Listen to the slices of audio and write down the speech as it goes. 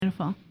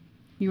Beautiful.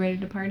 You ready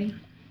to party?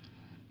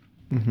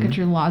 Mm-hmm. Got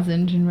your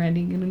lozenge and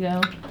ready to go?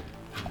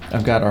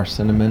 I've got our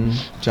cinnamon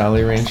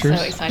Jolly Ranchers.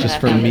 So excited. Just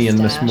for me and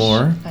Miss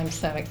Moore. I'm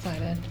so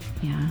excited.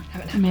 Yeah.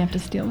 I may have to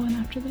steal one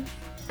after this.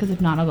 Because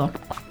if not, I'll go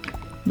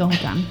the whole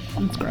time.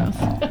 It's gross.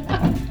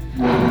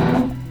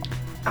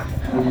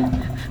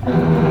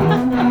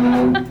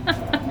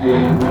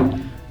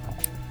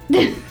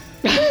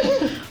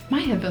 My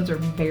headphones are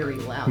very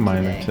loud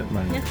today.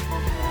 Mine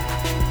are.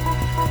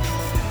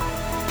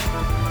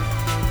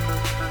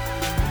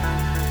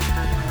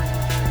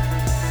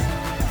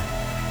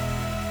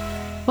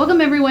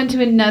 Welcome everyone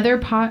to another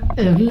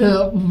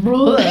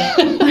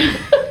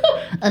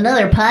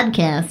another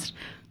podcast.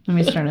 Let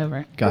me start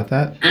over. Got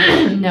that?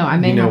 No, I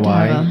may You know have to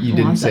why? have a You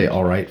didn't say lozenge.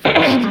 all right first.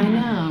 I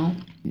know.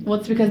 Well,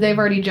 it's because they've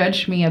already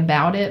judged me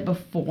about it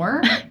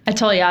before. I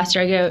totally asked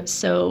her, I go,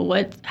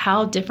 so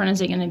how different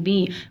is it going to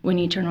be when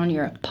you turn on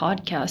your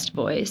podcast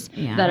voice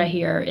that I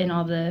hear in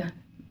all the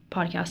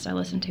podcasts I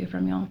listen to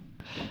from y'all?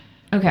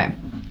 Okay.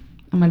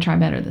 I'm going to try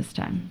better this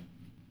time.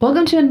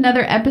 Welcome to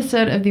another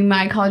episode of the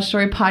My College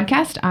Story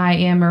podcast. I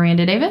am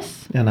Miranda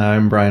Davis. And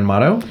I'm Brian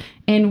Motto.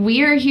 And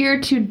we are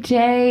here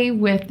today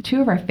with two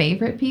of our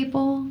favorite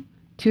people,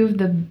 two of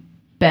the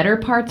better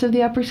parts of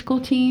the upper school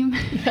team.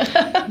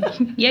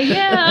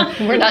 Yeah.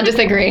 We're not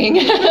disagreeing.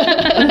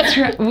 That's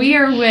right. We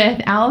are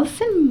with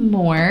Allison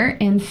Moore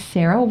and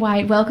Sarah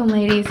White. Welcome,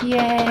 ladies.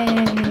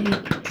 Yay.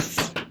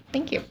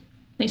 Thank you.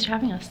 Thanks for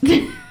having us.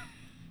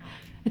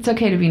 It's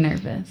okay to be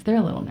nervous. They're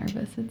a little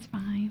nervous. It's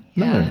fine.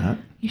 No, they're not.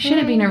 You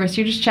shouldn't be nervous.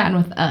 You're just chatting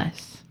with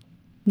us.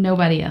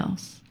 Nobody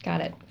else.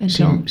 Got it.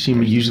 She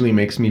usually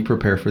makes me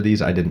prepare for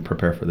these. I didn't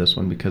prepare for this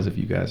one because of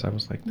you guys. I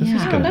was like, this is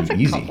Yeah. going That's to a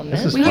be easy. compliment.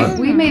 This is we, fun.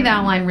 we made that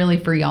line really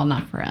for y'all,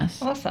 not for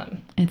us.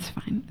 Awesome. It's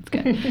fine. It's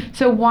good.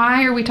 So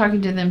why are we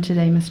talking to them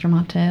today, Mr.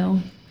 Motto?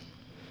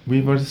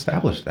 We've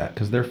established that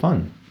because they're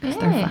fun. Because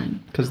they're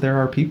fun. Because they're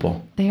our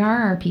people. They are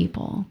our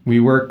people. We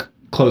work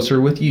closer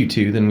with you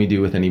two than we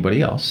do with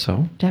anybody else.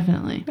 So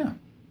Definitely. yeah.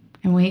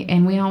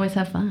 And we always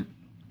have fun.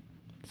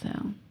 So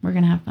we're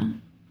going to have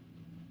fun.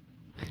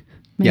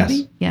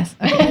 Maybe? Yes.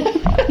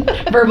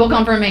 Okay. Verbal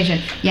confirmation.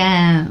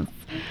 Yes.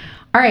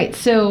 All right.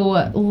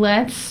 So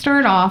let's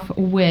start off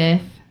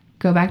with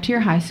go back to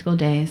your high school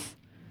days.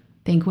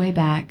 Think way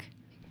back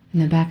in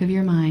the back of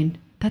your mind.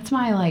 That's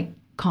my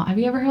have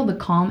you ever heard the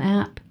Calm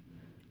app?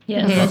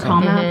 Yes. The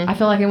Calm app? I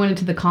feel like I went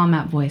into the Calm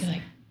app voice.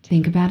 Like-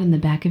 Think about in the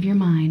back of your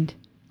mind.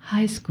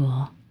 High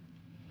school.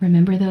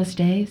 Remember those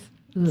days?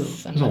 Ooh. It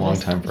was a long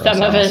time for us.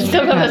 Some of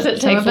us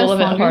it takes a little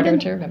bit longer harder than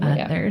to remember.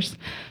 Yeah. others.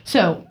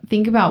 So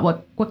think about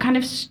what kind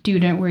of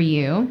student were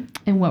you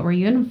and what were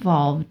you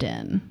involved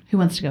in? Who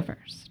wants to go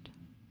first?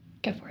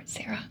 Go for it,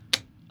 Sarah.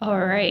 All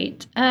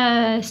right.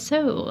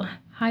 So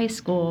high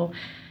school,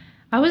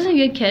 I was a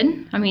good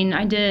kid. I mean,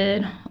 I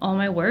did all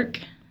my work.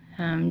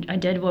 I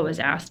did what was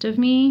asked of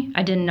me.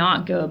 I did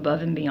not go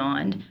above and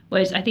beyond,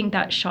 which I think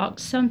that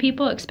shocks some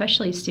people,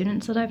 especially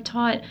students that I've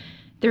taught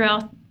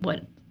throughout,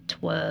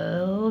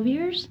 12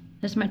 years?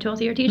 This is my 12th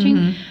year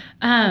teaching.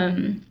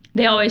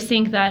 They always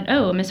think that,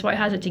 oh, Miss White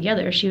has it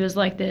together. She was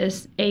like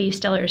this A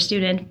stellar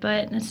student,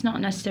 but that's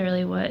not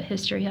necessarily what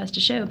history has to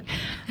show.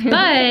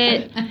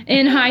 But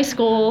in high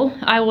school,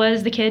 I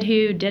was the kid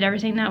who did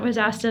everything that was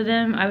asked of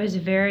them. I was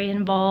very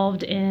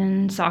involved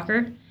in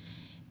soccer,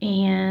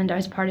 and I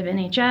was part of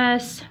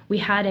NHS. We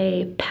had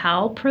a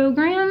PAL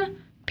program,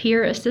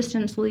 Peer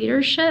Assistance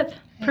Leadership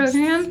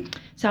program.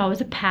 So I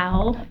was a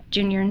PAL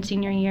junior and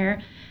senior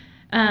year.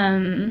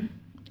 And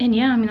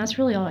yeah, I mean, that's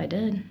really all I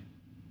did.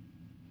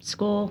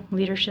 School,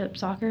 leadership,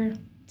 soccer.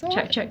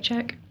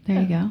 Check.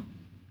 There you go.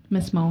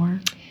 Miss Moore.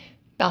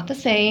 About the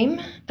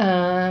same.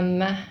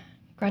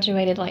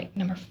 Graduated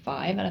number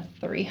 5 out of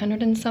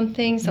 300 and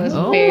something. So it was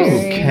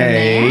very.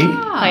 Okay.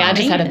 I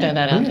just had to throw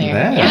that out there.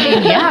 that. Yeah.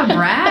 Yeah,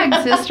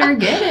 brag, sister,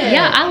 get it.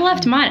 Yeah, I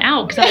left mine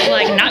out because I was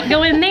like, not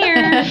going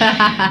there.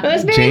 It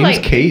was very James,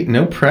 Kate,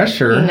 no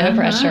pressure. no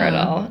pressure at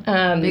all.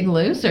 Big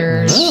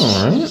losers.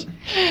 All right.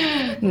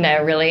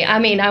 No, really. I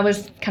mean, I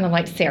was kind of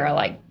like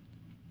Sarah.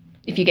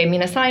 If you gave me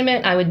an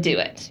assignment, I would do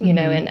it. You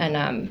know,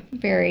 and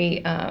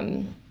very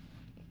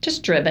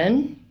just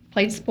driven.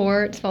 Played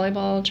sports,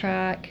 volleyball,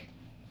 track,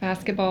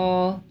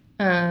 basketball.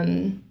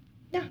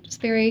 Yeah,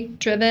 just very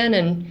driven.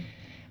 And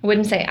I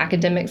wouldn't say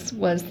academics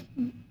was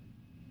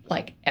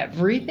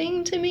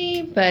everything to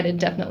me, but it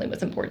definitely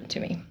was important to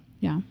me.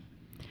 Yeah.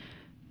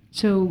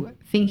 So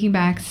thinking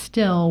back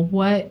still,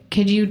 what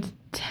could you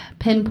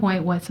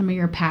pinpoint what some of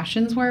your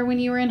passions were when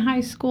you were in high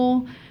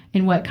school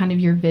and what kind of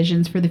your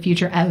visions for the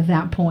future at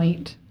that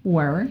point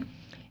were?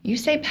 You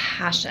say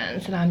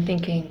passions, and I'm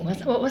thinking,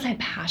 what was I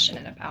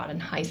passionate about in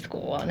high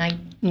school?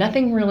 And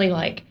nothing really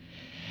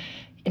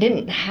I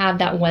didn't have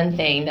that one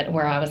thing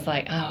where I was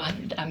like, oh,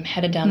 I'm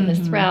headed down this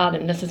route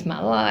and this is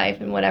my life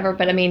and whatever.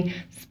 But I mean,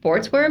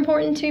 sports were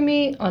important to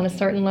me on a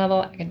certain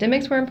level.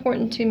 Academics were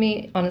important to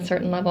me on a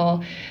certain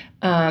level.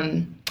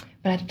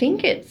 But I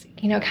think it's,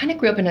 kind of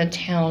grew up in a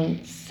town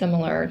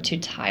similar to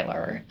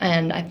Tyler.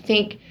 And I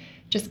think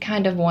just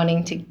kind of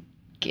wanting to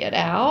get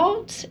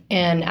out.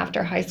 And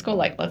after high school,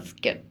 like, let's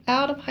get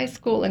out of high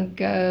school and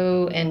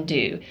go and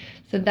do.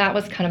 So that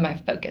was kind of my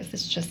focus.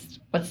 It's just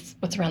what's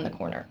around the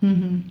corner.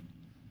 Mm-hmm.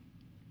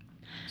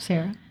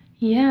 Sarah?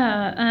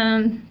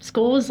 Yeah,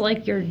 school is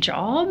like your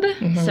job.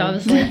 So I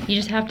was like, you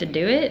just have to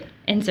do it.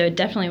 And so it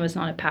definitely was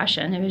not a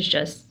passion. It was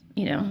just,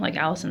 like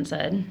Allison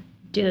said,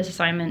 do this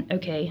assignment,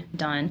 okay,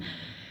 done.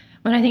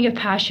 When I think of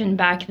passion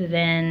back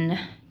then,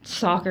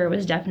 soccer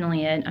was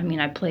definitely it. I mean,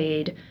 I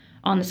played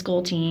on the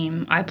school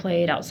team. I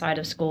played outside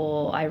of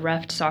school. I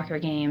reffed soccer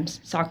games.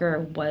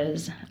 Soccer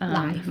was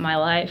my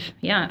life.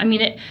 Yeah, I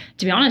mean,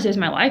 to be honest, it was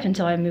my life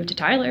until I moved to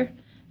Tyler.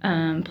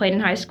 Played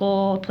in high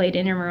school, played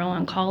intramural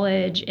in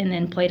college, and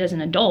then played as an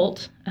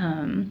adult,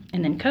 and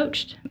then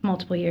coached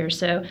multiple years.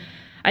 So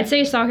I'd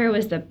say soccer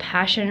was the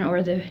passion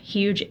or the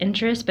huge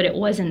interest, but it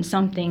wasn't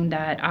something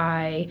that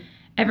I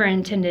ever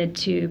intended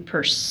to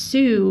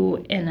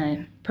pursue in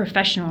a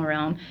professional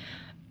realm.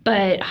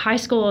 But high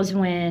school is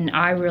when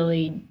I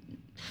really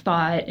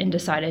thought and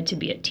decided to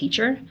be a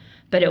teacher.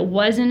 But it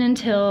wasn't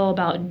until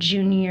about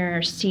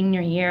junior,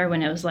 senior year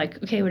when it was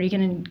like, okay, what are you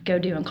going to go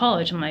do in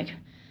college? I'm like,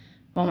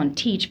 well, I want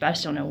to teach, but I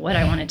just don't know what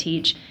I want to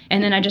teach.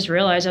 And then I just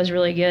realized I was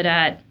really good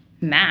at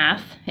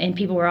math, and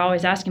people were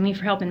always asking me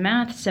for help in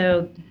math.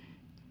 So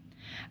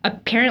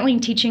apparently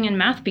teaching in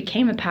math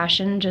became a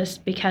passion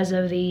just because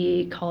of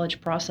the college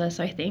process,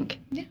 I think.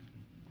 Yeah.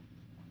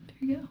 There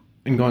you go.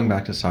 And going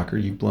back to soccer,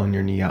 you've blown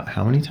your knee out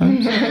how many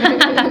times?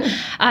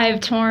 I've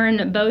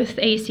torn both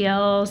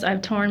ACLs.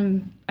 I've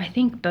torn, I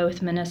think,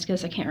 both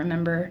meniscus. I can't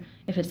remember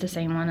if it's the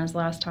same one as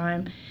last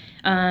time.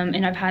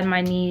 And I've had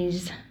my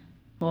knees,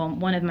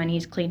 one of my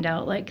knees cleaned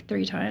out like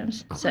 3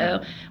 times.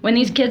 So when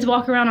these kids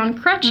walk around on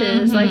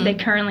crutches like they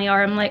currently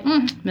are, I'm like,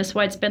 Miss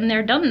White's been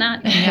there, done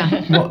that.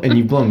 Yeah. Well, and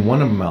you've blown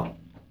one of them out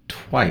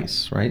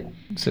twice, right?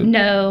 So,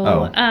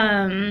 No.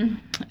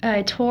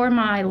 I tore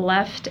my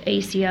left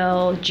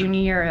ACL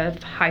junior year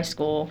of high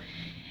school.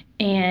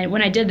 And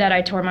when I did that,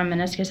 I tore my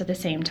meniscus at the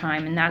same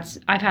time. And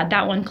I've had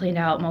that one cleaned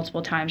out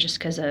multiple times just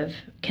because of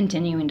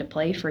continuing to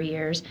play for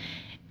years.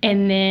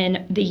 And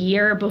then the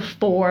year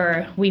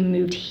before we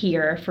moved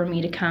here for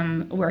me to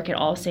come work at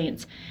All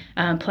Saints,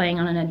 playing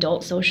on an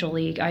adult social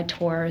league, I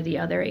tore the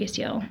other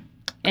ACL.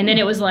 And then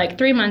it was like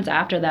 3 months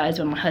after that is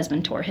when my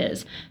husband tore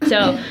his.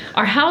 So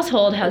our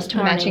household has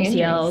torn Matching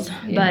ACLs.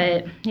 injuries.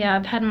 But yeah,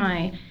 I've had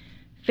my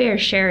fair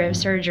share of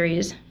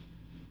surgeries,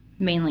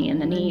 mainly in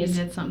the And then knees.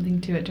 You did something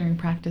to it during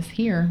practice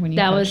here when you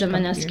That was coached a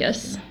couple years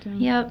meniscus.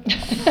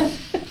 ago.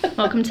 Yep.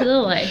 Welcome to the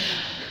life.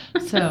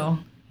 So,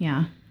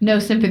 yeah. No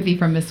sympathy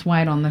from Miss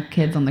White on the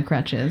kids on the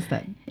crutches.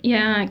 That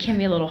Yeah, it can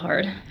be a little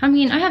hard. I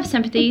mean, I have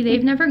sympathy.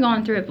 They've never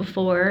gone through it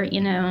before,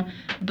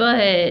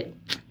 but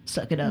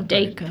suck it up,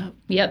 They- buttercup.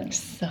 yep,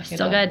 Suck it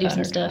still up, got to do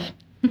some buttercup. stuff.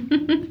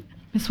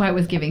 Miss White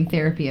was giving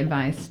therapy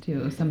advice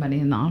to somebody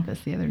in the office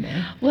the other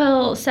day.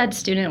 Well, said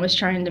student was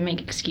trying to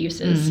make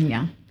excuses,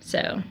 Yeah.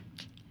 so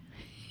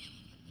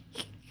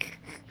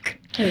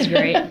it was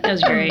great. It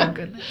was great. Oh,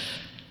 goodness.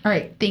 All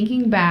right.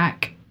 Thinking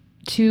back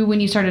to when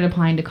you started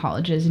applying to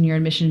colleges and your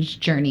admissions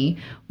journey,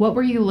 what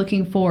were you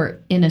looking for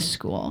in a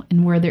school?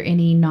 And were there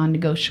any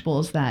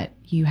non-negotiables that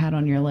you had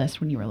on your list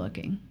when you were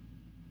looking?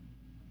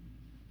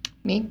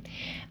 Me?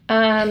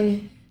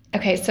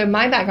 Okay, so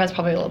my background's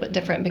probably a little bit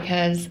different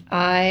because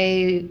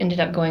I ended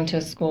up going to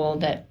a school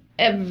that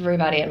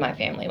everybody in my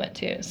family went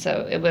to.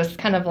 So it was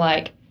kind of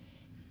like,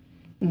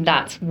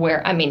 that's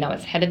where, I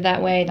was headed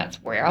that way. That's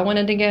where I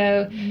wanted to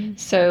go.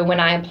 So when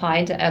I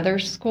applied to other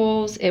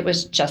schools, it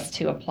was just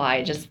to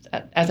apply just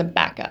as a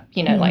backup,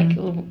 and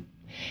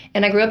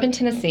I grew up in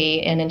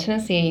Tennessee, and in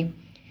Tennessee,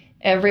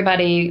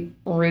 everybody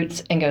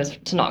roots and goes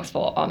to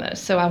Knoxville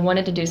almost. So I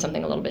wanted to do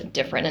something a little bit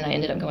different, and I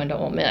ended up going to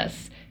Ole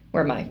Miss,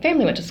 where my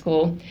family went to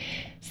school.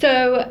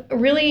 So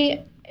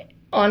really,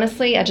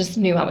 honestly, I just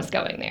knew I was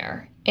going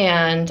there.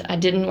 And I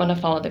didn't want to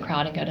follow the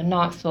crowd and go to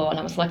Knoxville. And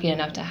I was lucky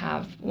enough to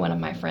have one of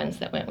my friends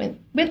that went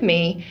with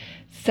me.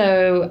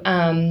 So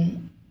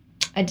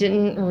I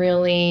didn't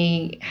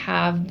really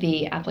have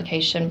the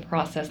application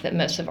process that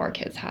most of our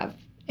kids have.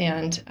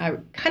 And I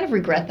kind of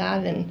regret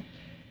that and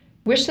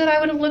wish that I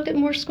would have looked at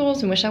more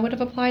schools and wish I would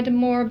have applied to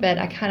more. But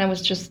I kind of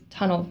was just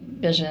tunnel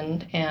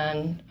visioned.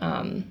 And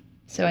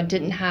so I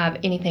didn't have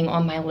anything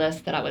on my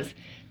list that I was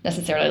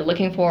necessarily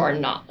looking for or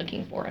not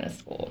looking for in a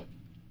school.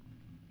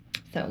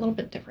 So a little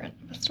bit different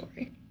of a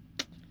story.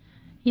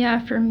 Yeah,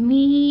 for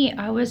me,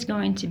 I was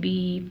going to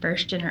be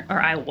first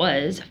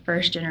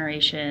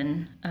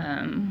generation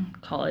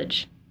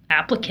college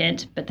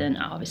applicant, but then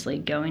obviously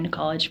going to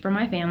college for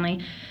my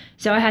family.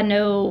 So I had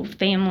no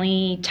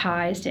family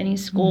ties to any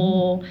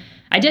school.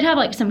 I did have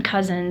like some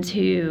cousins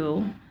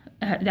who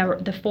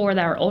the 4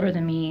 that were older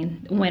than me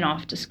went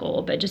off to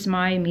school, but just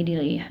my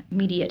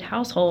immediate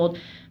household,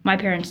 my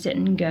parents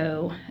didn't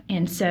go.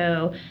 And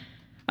so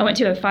I went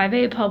to a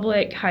 5A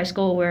public high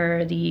school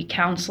where the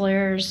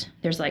counselors,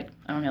 there's 8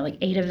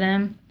 of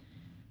them,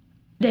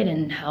 they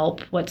didn't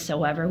help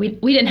whatsoever. We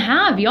didn't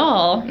have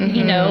y'all,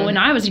 you know, when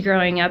I was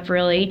growing up,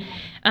 really,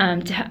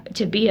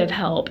 to be of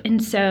help.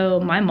 And so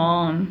my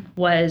mom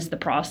was the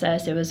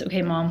process. It was,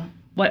 okay, Mom,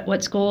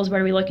 what schools,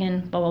 where are we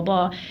looking, blah, blah,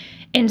 blah.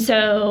 And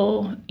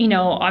so, you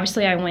know,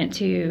 obviously I went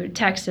to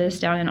Texas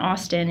down in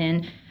Austin,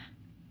 and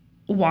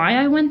why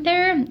I went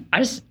there,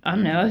 I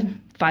don't know,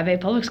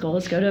 5A public school,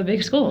 let's go to a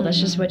big school. That's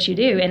just what you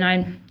do. And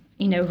I,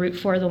 you know, root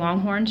for the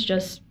Longhorns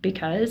just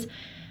because.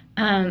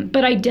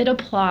 But I did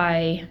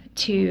apply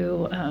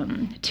to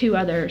 2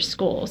 other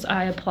schools.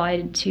 I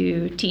applied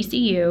to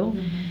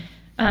TCU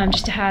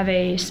just to have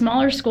a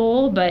smaller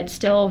school, but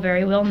still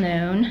very well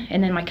known.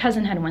 And then my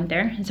cousin had went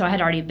there, and so I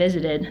had already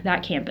visited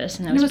that campus,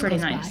 and it was pretty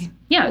nice.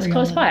 Yeah, it was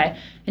close by.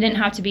 It didn't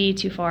have to be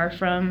too far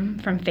from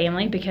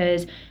family,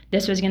 because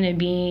this was going to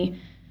be,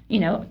 you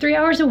know, 3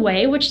 hours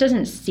away, which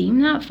doesn't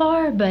seem that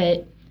far,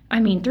 but I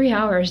mean, 3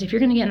 hours, if you're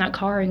going to get in that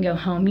car and go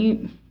home,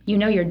 you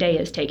know your day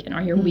is taken,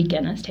 or your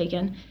weekend is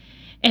taken.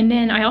 And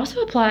then I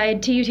also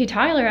applied to UT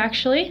Tyler,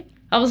 actually.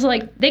 I was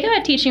like, they got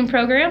a teaching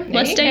program.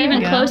 Let's stay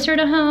even closer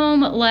to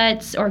home.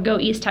 Or go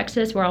East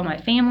Texas, where all my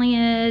family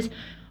is.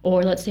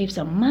 Or let's save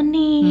some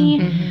money.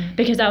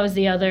 Because that was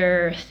the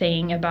other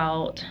thing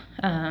about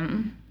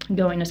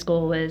going to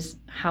school, was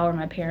how are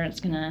my parents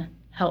going to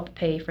help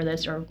pay for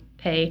this, or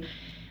pay?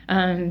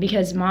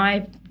 Because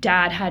my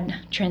dad had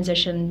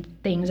transitioned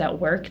things at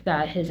work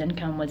that his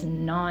income was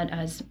not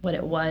as what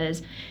it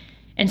was.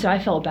 And so I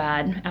felt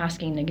bad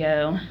asking to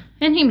go.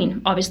 And I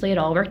mean, obviously it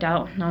all worked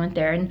out, and I went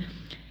there. And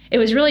it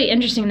was really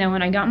interesting, though,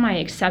 when I got my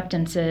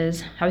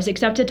acceptances. I was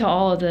accepted to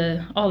all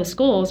the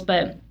schools,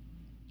 but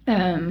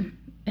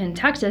in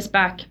Texas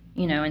back,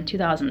 you know, in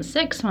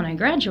 2006 when I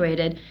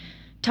graduated,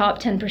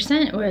 top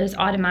 10% was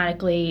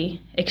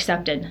automatically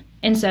accepted.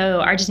 And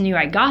so I just knew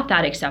I got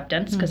that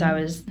acceptance because I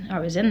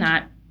was in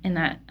that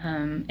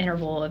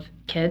interval of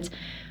kids.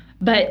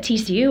 But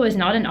TCU was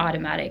not an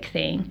automatic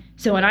thing.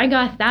 So when I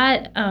got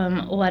that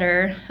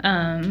letter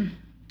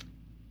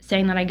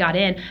saying that I got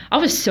in, I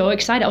was so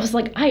excited. I was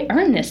like, I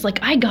earned this.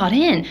 Like, I got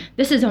in.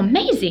 This is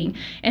amazing.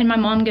 And my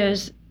mom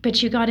goes,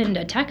 but you got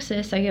into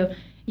Texas. I go,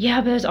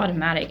 yeah, but it was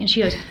automatic. And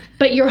she goes,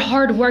 but your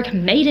hard work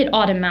made it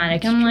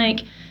automatic. I'm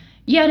like,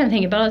 yeah, I didn't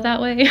think about it that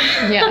way.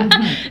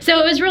 Yeah. So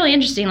it was really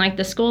interesting. Like,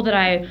 the school that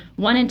I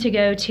wanted to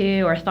go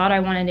to, or thought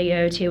I wanted to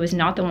go to, was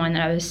not the one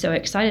that I was so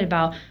excited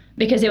about,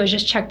 because it was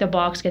just check the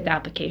box, get the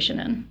application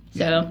in.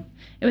 So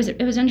it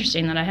was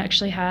interesting that I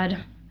actually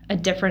had a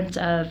difference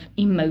of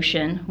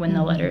emotion when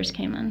the letters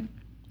came in.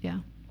 Yeah.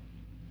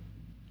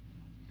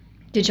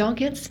 Did y'all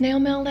get snail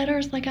mail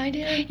letters like I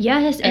did?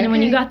 Yes, and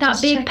when you got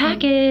that big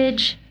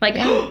package, like,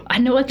 I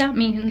know what that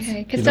means.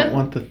 Okay, you don't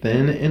want the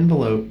thin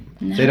envelope.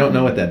 No. They don't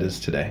know what that is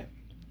today.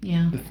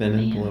 Yeah. The thin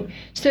envelope.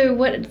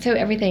 So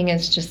everything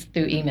is just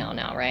through email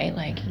now, right?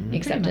 Like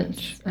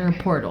acceptance. Or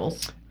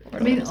portals. I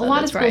mean, a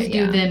lot of schools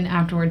do then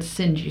afterwards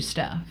send you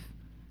stuff.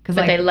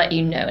 But they let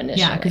you know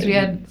initially. Yeah, because we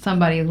had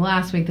somebody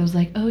last week that was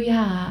like, oh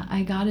yeah,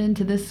 I got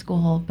into this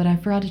school, but I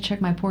forgot to check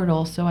my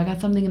portal, so I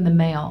got something in the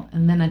mail,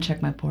 and then I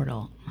checked my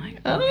portal. I'm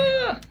like,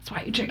 that's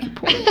why you check your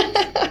portal.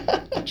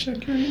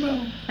 Check your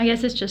email. I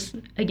guess it's just,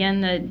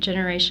 again, the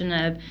generation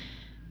of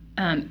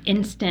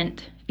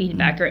instant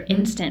feedback or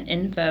instant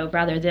info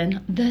rather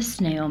than the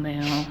snail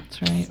mail.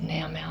 That's right.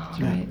 Snail mail.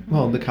 That's right.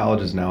 Well, the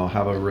colleges now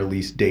have a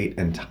release date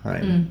and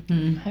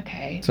time.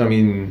 Okay. So, I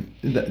mean,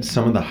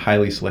 some of the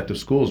highly selective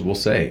schools will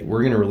say,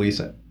 we're going to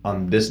release it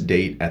on this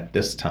date at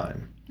this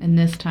time. In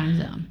this time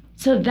zone.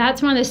 So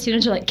that's when the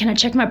students are like, can I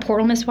check my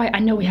portal, Miss White? I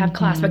know we have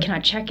class, but can I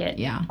check it?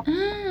 Yeah.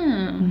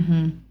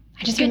 I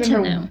just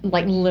remember,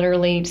 like,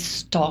 literally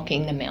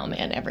stalking the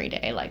mailman every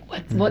day. Like,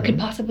 what could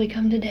possibly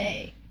come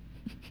today?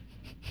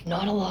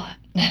 Not a lot.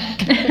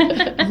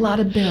 A lot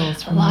of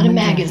bills. A lot of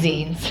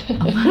magazines. A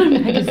lot of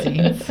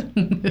magazines.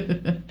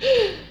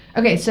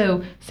 Okay,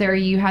 so Sarah,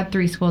 you had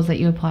 3 schools that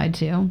you applied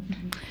to.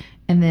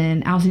 And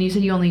then Allison, you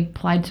said you only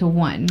applied to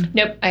 1.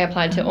 Nope, I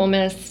applied to Ole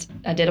Miss.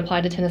 I did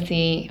apply to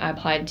Tennessee. I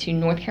applied to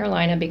North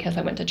Carolina because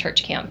I went to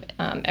church camp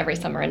every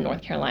summer in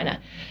North Carolina.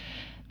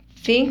 I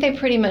think they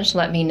pretty much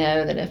let me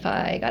know that if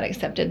I got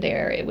accepted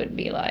there, it would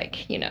be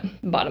like,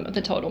 bottom of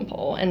the totem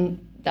pole, and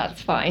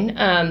that's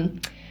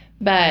fine.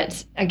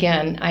 But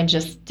again, I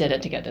just did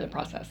it to get through the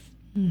process.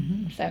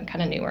 So I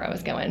kind of knew where I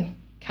was going.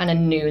 Kind of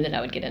knew that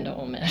I would get into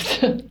Ole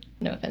Miss.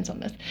 No offense, Ole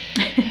Miss.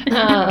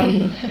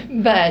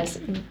 But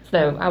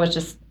so I was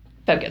just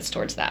focused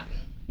towards that.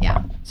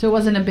 Yeah. So it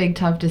wasn't a big,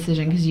 tough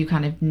decision because you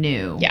kind of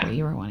knew what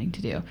you were wanting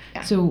to do.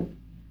 Yeah. So,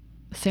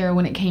 Sarah,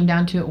 when it came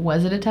down to it,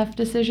 was it a tough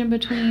decision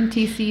between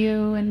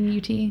TCU and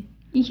UT?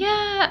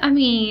 Yeah. I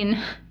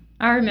mean,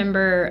 I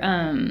remember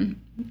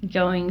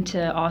going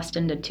to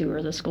Austin to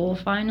tour the school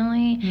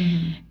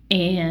finally.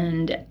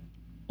 And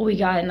we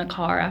got in the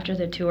car after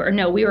the tour.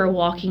 No, we were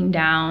walking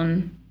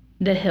down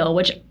the hill,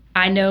 which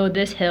I know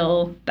this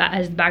hill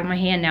as the back of my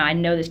hand now. I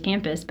know this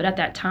campus. But at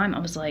that time, I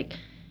was like,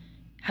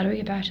 how do we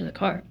get back to the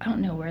car? I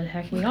don't know where the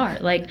heck we are.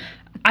 Like,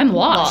 I'm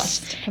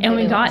lost. And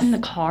we got in the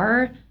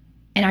car,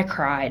 and I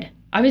cried.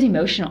 I was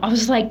emotional. I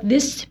was like,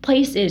 this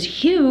place is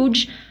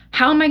huge.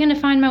 how am I going to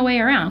find my way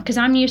around? Because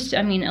I'm used to,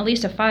 I mean, at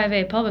least a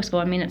 5A public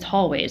school, I mean, it's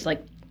hallways.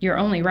 Like, you're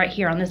only right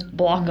here on this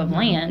block of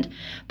land.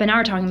 But now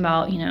we're talking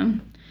about,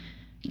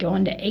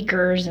 going to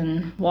acres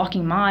and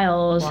walking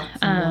miles.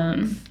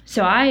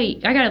 So I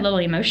got a little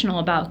emotional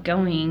about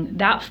going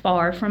that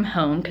far from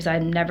home because I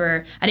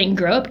didn't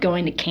grow up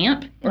going to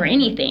camp or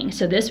anything.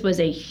 So this was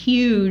a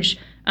huge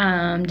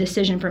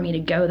decision for me to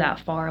go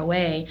that far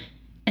away.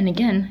 And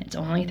again, it's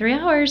only 3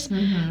 hours,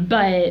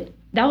 but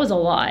that was a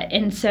lot.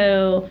 And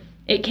so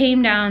it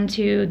came down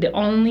to the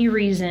only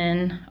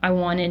reason I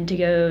wanted to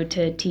go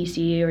to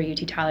TC or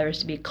UT Tyler was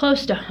to be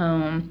close to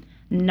home,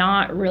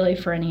 not really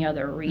for any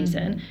other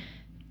reason.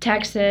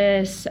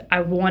 Texas,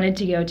 I wanted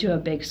to go to a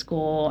big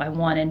school. I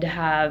wanted to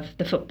have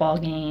the football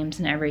games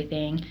and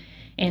everything.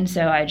 And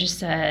so I just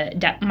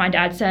said, my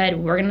dad said,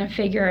 we're going to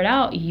figure it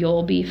out.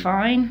 You'll be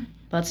fine.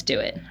 Let's do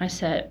it. I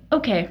said,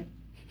 okay,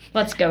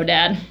 let's go,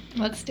 Dad.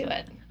 Let's do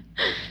it.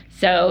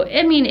 So,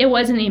 I mean, it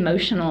was an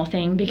emotional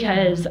thing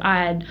because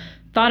I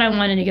thought I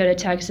wanted to go to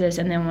Texas.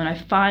 And then when I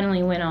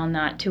finally went on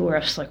that tour, I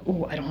was like,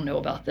 oh, I don't know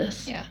about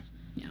this. Yeah.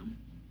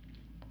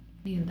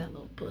 Needed that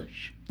little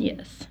push.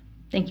 Yes.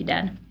 Thank you,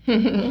 Dad.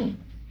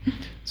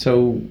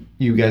 So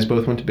you guys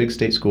both went to big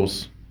state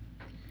schools.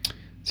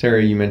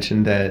 Sarah, you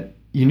mentioned that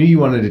you knew you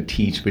wanted to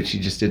teach, but you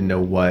just didn't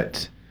know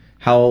what.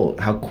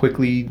 How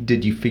quickly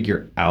did you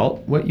figure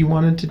out what you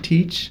wanted to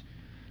teach?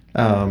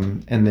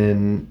 And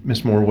then,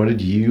 Ms. Moore, what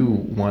did you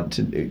want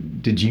to do?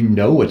 Did you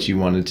know what you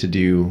wanted to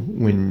do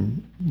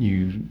when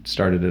you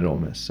started at Ole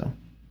Miss?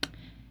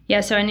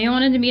 So I knew I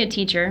wanted to be a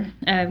teacher.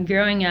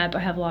 Growing up, I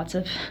have lots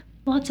of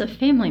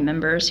family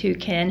members who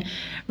can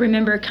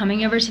remember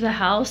coming over to the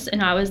house,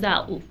 and I was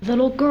that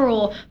little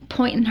girl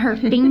pointing her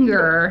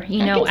finger,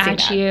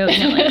 at you,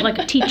 like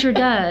a teacher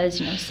does,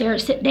 Sarah,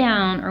 sit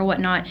down or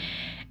whatnot.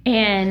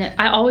 And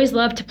I always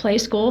loved to play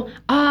school.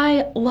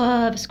 I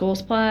love school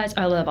supplies.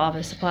 I love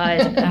office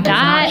supplies. That has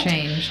not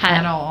changed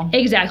at all.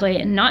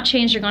 Exactly. Not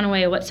changed or gone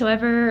away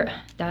whatsoever.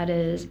 That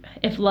is,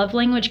 if love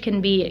language can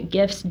be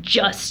gifts,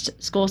 just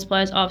school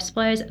supplies, office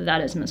supplies,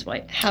 that is Miss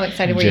White. How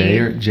excited were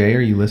you? Jay,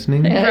 are you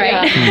listening?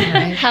 Right.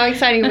 How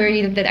excited were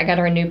you that I got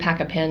her a new pack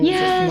of pens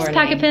this morning?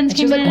 Pack of pens and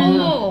she was came like, in.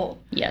 oh.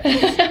 Yes.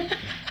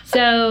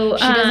 So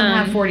she doesn't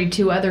have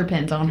 42 other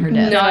pens on her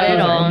desk. Not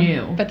at all.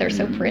 New. But they're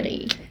so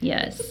pretty.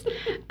 Yes. Is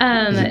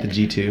it the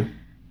G2?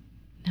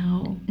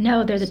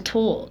 No, they're the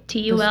Tool,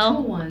 Tool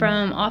TUL ones.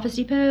 from Office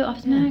Depot,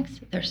 Office Max.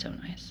 They're so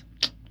nice.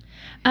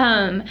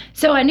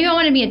 So I knew I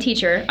wanted to be a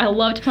teacher. I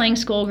loved playing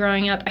school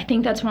growing up. I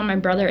think that's why my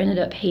brother ended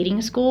up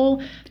hating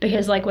school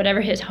because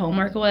whatever his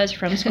homework was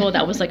from school,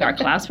 that was our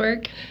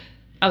classwork.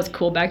 I was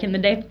cool back in the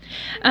day.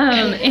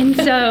 And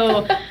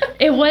so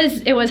it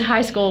was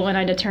high school when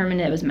I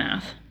determined it was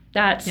math.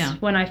 That's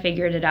when I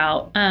figured it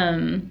out.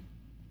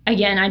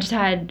 Again, I just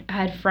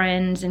had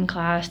friends in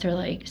class. They're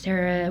like,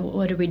 Sarah,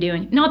 what are we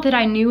doing? Not that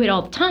I knew it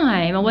all the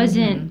time. I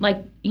wasn't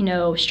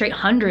straight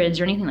hundreds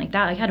or anything like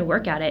that. I had to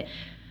work at it.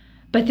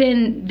 But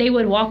then they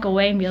would walk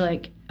away and be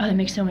like, oh, that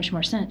makes so much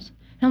more sense.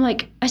 And I'm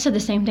like, I said the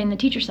same thing the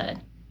teacher said.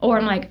 Or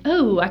I'm like,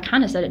 oh, I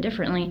kind of said it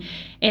differently.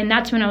 And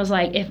that's when I was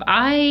like, if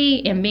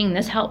I am being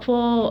this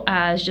helpful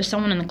as just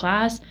someone in the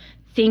class,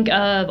 think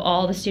of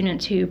all the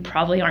students who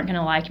probably aren't going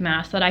to like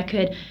math, that I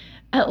could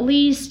at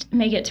least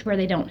make it to where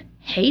they don't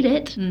hate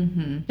it.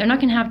 Mm-hmm. They're not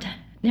going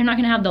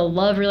to have the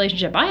love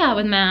relationship I have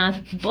with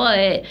math,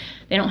 but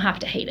they don't have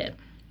to hate it.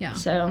 Yeah.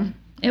 So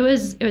it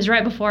was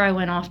right before I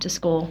went off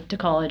to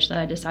college that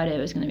I decided it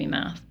was going to be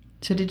math.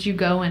 So did you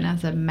go in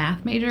as a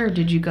math major or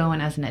did you go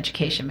in as an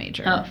education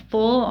major?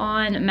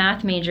 Full-on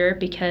math major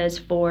because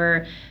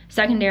for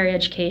secondary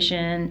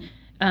education,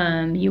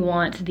 you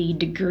want the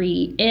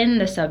degree in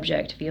the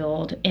subject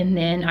field. And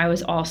then I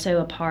was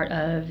also a part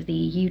of the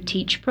You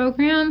Teach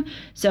program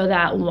so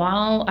that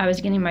while I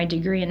was getting my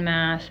degree in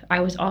math,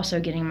 I was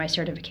also getting my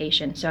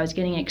certification. So I was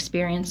getting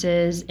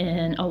experiences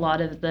in a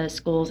lot of the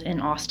schools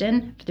in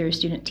Austin through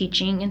student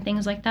teaching and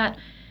things like that.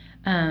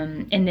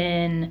 And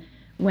then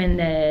when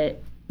the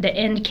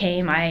end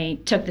came, I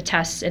took the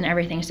tests and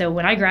everything. So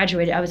when I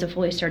graduated, I was a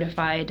fully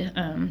certified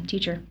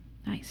teacher.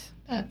 Nice.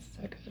 That's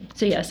so good.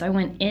 So yes, I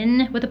went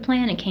in with a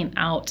plan and came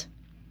out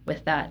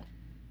with that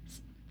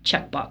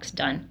checkbox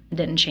done.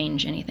 Didn't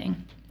change anything.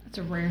 That's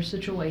a rare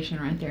situation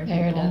right there.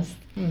 There it people. is.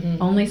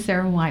 Mm-hmm. Only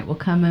Sarah White will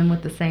come in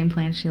with the same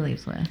plan she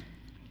leaves with.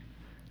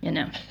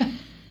 That's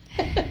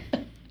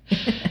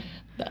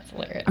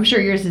hilarious. I'm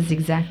sure yours is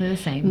exactly the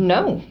same.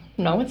 No,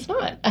 it's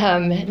not.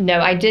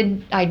 No, I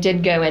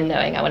did go in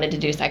knowing I wanted to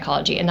do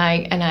psychology, and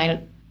I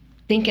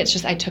think it's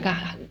just I took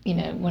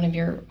one of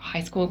your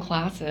high school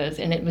classes,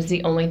 and it was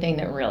the only thing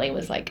that really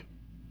was like,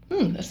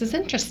 this is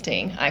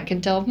interesting. I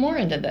could delve more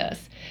into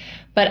this.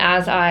 But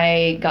as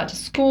I got to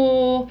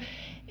school,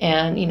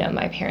 and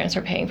my parents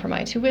are paying for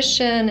my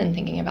tuition and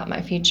thinking about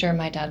my future,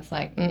 my dad's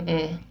like, what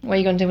are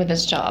you going to do with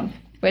this job?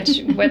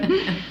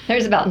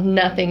 There's about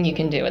nothing you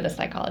can do with a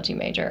psychology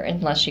major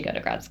unless you go to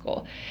grad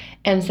school.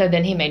 And so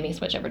then he made me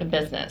switch over to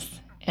business,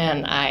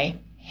 and I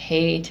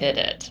hated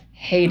it.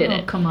 Hated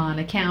it. Come on,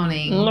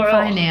 accounting,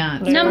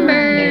 finance,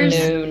 numbers.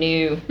 No.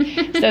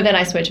 So then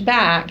I switched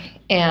back,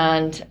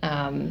 and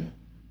then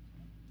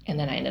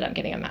I ended up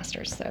getting a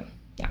master's. So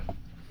yeah.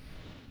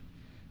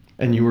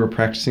 And you were a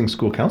practicing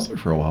school counselor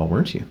for a while,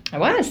 weren't you? I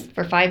was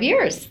for 5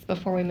 years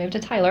before we moved to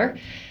Tyler.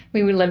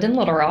 We lived in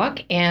Little Rock,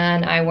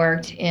 and I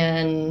worked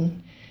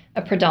in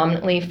a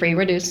predominantly free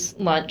reduced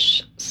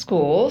lunch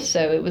school.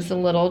 So it was a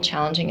little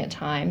challenging at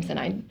times.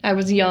 And I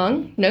was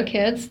young, no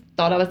kids,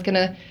 thought I was going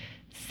to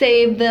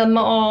save them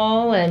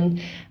all, and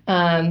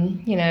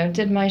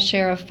did my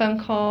share of phone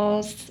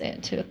calls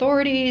to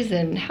authorities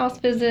and house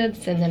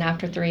visits. And then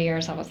after 3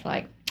 years, I was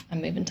like,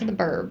 I'm moving to the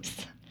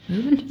burbs.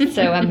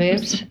 So I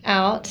moved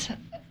out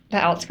the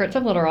outskirts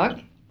of Little Rock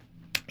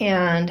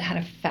and had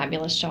a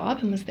fabulous job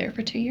and was there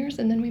for 2 years.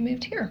 And then we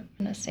moved here,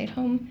 and I stayed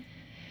home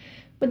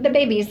with the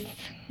babies.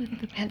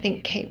 I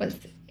think Kate was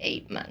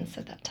 8 months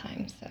at that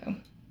time, so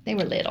they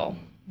were little.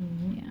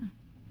 Yeah.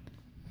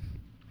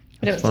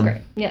 But it was Fun.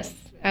 great. Yes,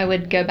 I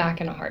would go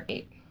back in a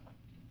heartbeat.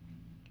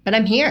 But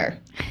I'm here.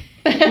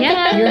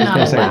 Yeah. You're I was not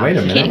gonna say, allowed wait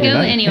a to. minute. Can't go you're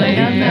not- anywhere.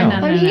 can't leave No, now.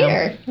 no, I'm no.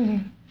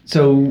 here.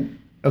 So,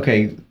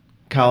 okay,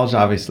 college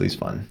obviously is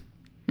fun.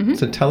 Mhm.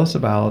 So tell us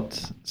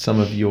about some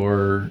of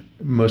your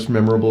most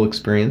memorable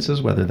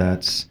experiences, whether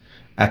that's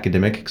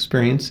academic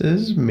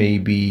experiences,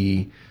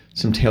 maybe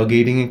some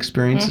tailgating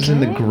experiences in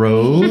the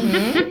Grove.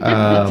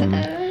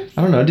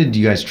 I don't know, did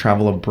you guys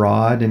travel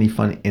abroad? Any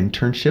fun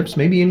internships?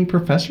 Maybe any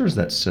professors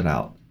that stood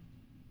out?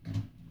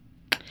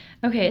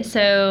 Okay,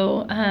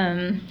 so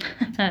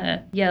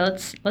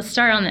let's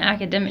start on the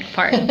academic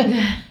part.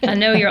 I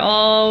know you're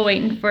all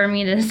waiting for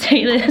me to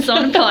say this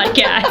on a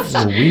podcast.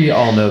 Well, we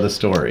all know the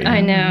story. I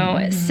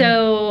know.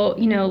 So,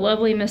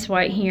 lovely Miss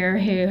White here,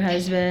 who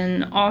has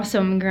been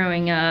awesome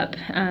growing up.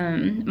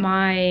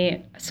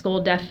 My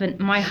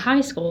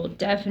high school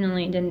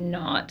definitely did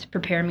not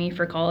prepare me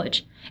for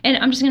college. And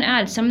I'm just going to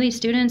add, some of these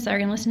students that are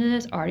going to listen to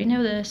this already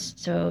know this,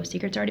 so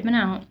secret's already been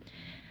out.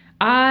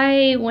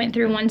 I went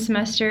through one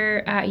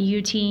semester at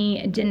UT,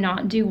 did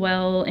not do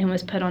well, and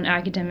was put on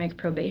academic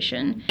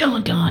probation.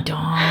 Dun, dun,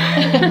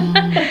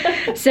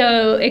 dun.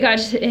 So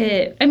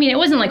it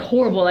wasn't like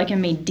horrible, like I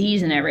made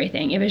D's and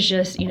everything. It was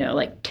just,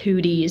 like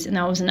 2 D's, and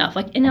that was enough,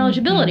 like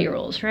ineligibility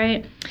rules,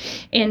 right?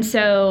 And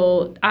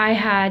so I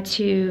had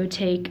to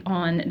take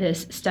on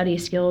this study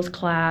skills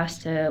class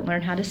to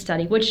learn how to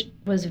study, which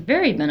was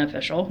very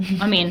beneficial.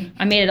 I mean,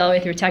 I made it all the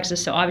way through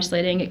Texas, so obviously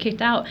I didn't get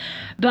kicked out.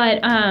 But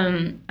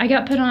I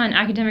got put on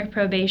academic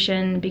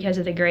probation because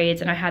of the grades,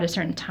 and I had a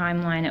certain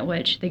timeline at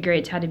which the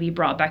grades had to be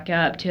brought back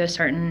up to a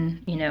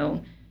certain,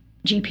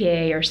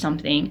 GPA or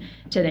something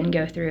to then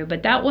go through.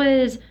 But that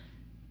was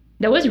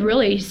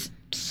really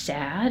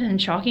sad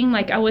and shocking.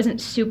 Like, I wasn't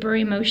super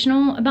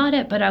emotional about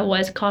it, but I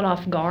was caught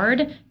off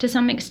guard to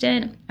some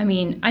extent. I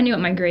mean, I knew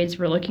what my grades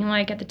were looking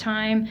like at the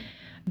time,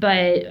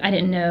 but I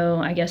didn't know,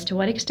 I guess, to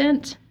what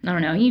extent. I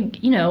don't know.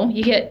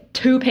 You get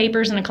 2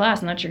 papers in a class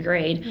and that's your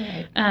grade.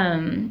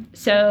 Right.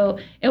 So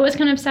it was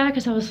kind of sad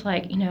because I was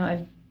like,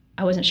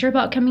 I wasn't sure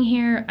about coming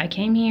here. I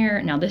came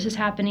here. Now this is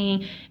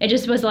happening. It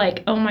just was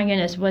like, oh my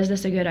goodness, was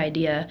this a good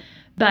idea?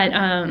 But,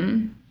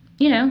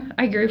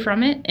 I grew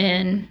from it,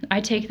 and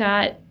I take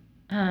that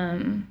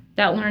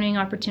learning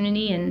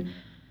opportunity, and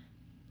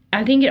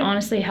I think it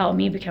honestly helped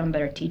me become a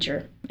better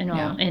teacher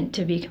and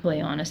to be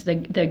completely honest,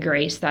 the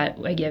grace that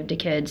I give to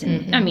kids.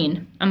 And I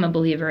mean, I'm a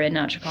believer in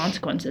natural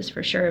consequences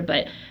for sure,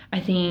 but I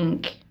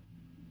think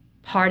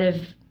part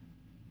of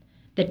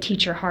the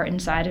teacher heart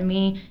inside of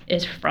me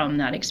is from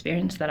that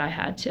experience that I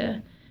had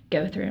to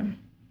go through.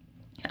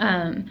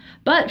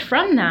 But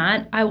from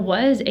that, I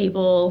was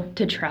able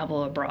to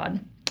travel abroad.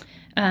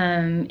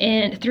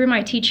 And through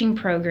my teaching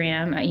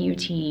program at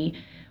UT,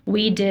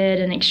 we did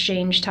an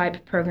exchange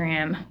type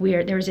program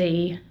where there was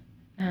a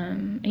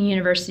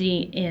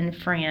university in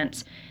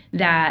France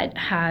that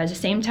has the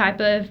same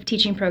type of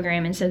teaching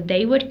program. And so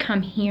they would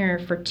come here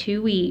for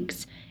 2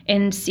 weeks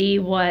and see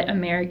what the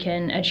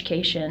American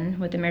education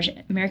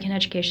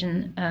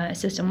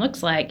system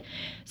looks like.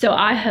 So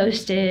I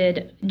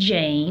hosted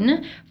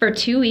Jane for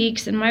 2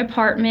 weeks in my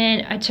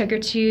apartment. I took her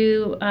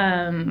to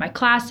my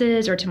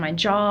classes or to my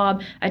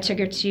job. I took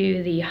her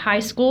to the high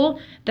school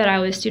that I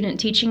was student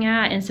teaching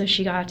at, and so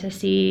she got to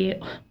see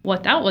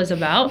what that was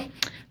about.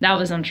 That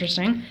was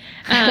interesting.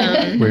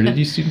 Where did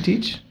you student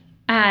teach?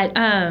 At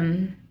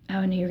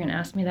I knew you were going to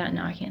ask me that.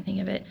 Now I can't think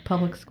of it.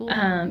 Public school.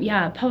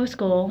 Public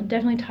school.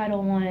 Definitely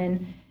Title I.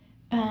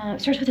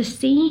 It starts with a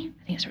C.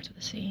 I think it starts with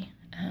a C.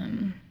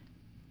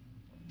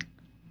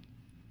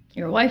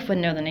 Your wife would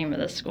know the name of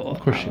the school.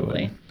 Of course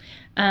probably. she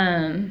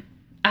would.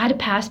 I had to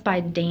pass by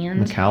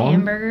Dan's McCallum?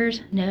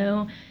 Hamburgers.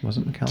 No.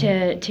 Wasn't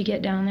McCallum? To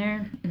get down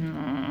there.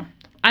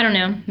 I don't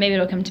know. Maybe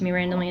it'll come to me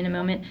randomly in a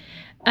moment.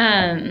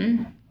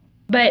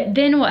 But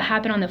then what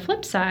happened on the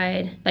flip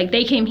side, like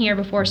they came here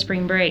before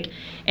spring break,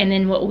 and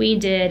then what we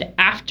did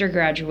after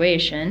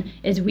graduation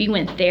is we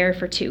went there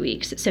for 2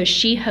 weeks. So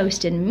she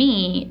hosted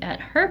me at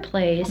her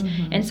place,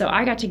 and so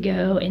I got to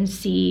go and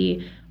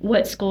see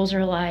what schools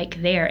are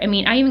like there. I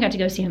mean, I even got to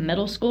go see a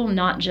middle school,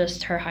 not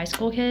just her high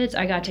school kids.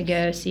 I got to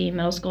go see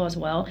middle school as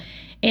well.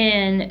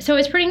 And so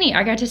it's pretty neat.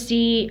 I got to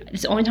see,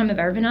 it's the only time I've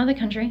ever been out of the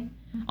country.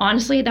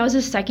 Honestly, that was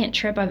the second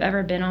trip I've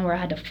ever been on where I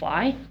had to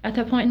fly at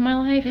that point in my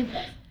life.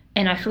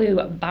 And I flew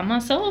by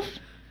myself.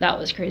 That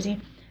was crazy.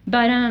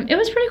 But it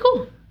was pretty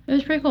cool. It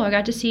was pretty cool. I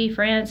got to see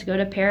France, go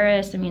to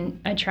Paris. I mean,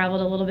 I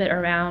traveled a little bit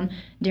around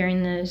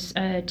during those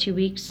 2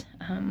 weeks.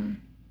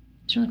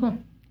 It's really cool.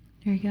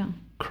 There you go.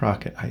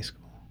 Crockett High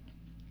School.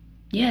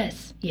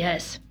 Yes,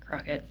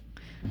 Crockett.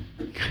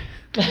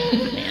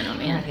 Man, oh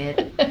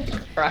man.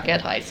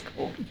 Crockett High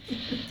School.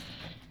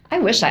 I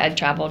wish I had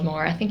traveled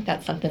more. I think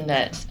that's something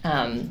that,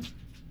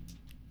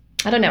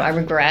 I don't know, I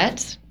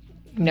regret.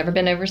 I've never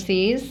been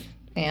overseas,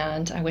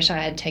 and I wish I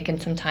had taken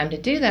some time to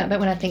do that. But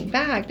when I think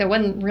back, there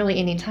wasn't really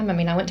any time. I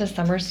mean, I went to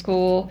summer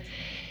school,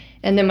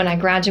 and then when I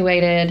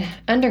graduated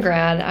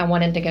undergrad, I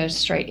wanted to go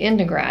straight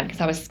into grad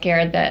because I was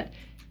scared that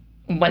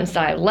once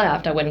I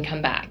left, I wouldn't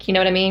come back. You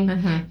know what I mean?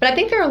 Mm-hmm. But I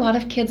think there are a lot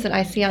of kids that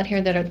I see out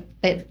here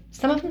that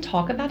some of them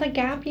talk about a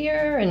gap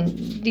year.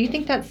 And do you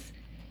think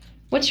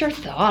what's your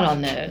thought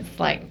on those?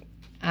 Like,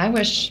 I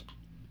wish.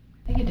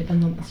 I think it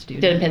depends on the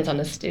student. It depends on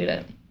the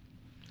student.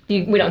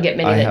 We don't get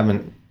many. I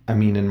haven't. I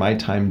mean, in my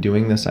time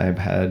doing this, I've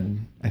had,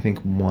 I think,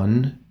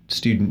 one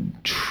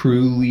student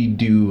truly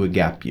do a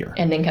gap year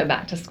and then go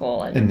back to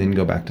school and then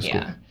go back to school.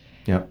 Yeah.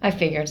 Yep. I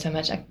figured so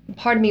much.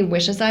 Part of me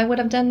wishes I would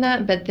have done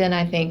that, but then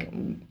I think,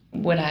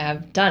 would I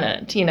have done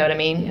it? You know what I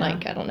mean? Yeah.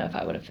 Like, I don't know if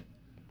I would have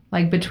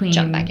Like between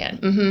jumped back in.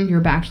 Mm-hmm.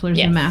 your bachelor's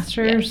Yes, and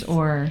master's, yes.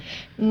 or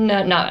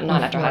No, not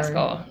after high Before-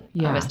 school.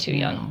 yeah, I was too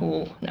young. no.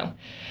 Ooh, no.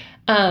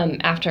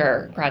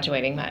 After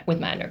graduating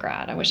with my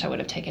undergrad, I wish I would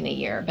have taken a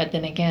year. But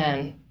then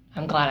again,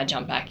 I'm glad I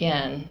jumped back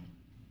in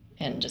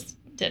and just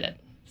did it.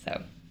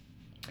 So,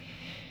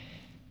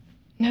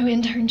 no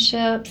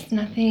internships,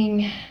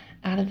 nothing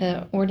out of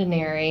the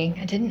ordinary.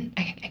 I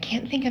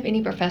can't think of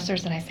any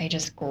professors that I say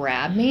just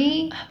grab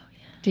me. Oh,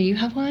 Do you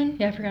have one?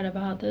 Yeah, I forgot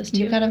about those 2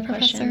 You got a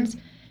professor? questions.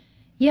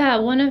 Yeah,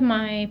 one of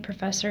my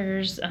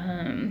professors,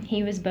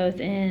 he was both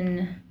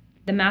in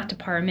the math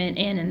department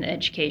and in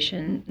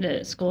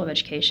the School of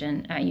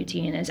Education at UT,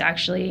 and is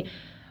actually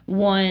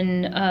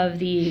one of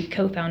the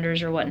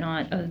co-founders or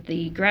whatnot of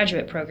the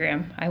graduate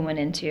program I went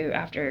into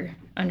after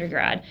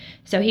undergrad.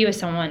 So he was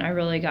someone I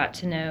really got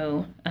to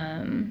know.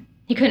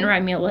 He couldn't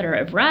write me a letter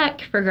of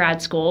rec for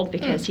grad school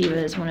because he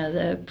was one of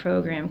the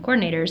program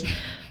coordinators.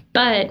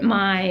 But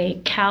my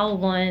Cal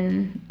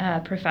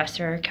 1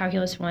 professor,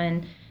 Calculus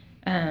 1,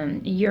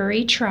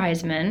 Yuri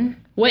Treisman,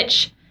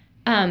 which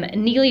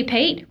Neely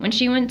Pate, when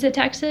she went to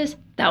Texas,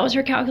 that was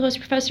her calculus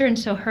professor, and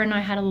so her and I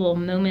had a little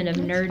moment of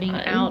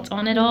nerding out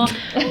on it all.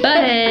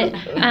 But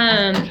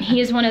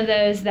he is one of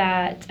those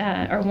that,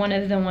 or one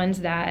of the ones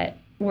that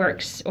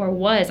works, or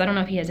was, I don't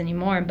know if he is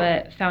anymore,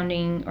 but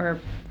founding or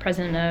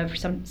president of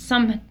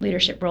some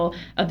leadership role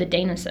of the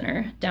Dana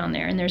Center down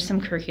there, and there's some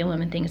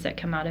curriculum and things that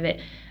come out of it.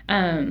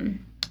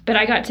 But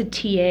I got to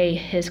TA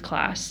his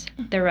class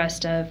the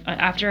rest of,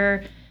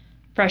 after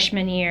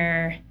freshman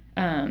year,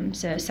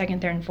 so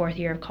second, third, and fourth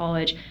year of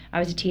college, I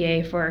was a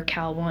TA for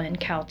Cal 1,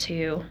 Cal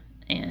 2,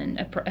 and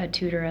a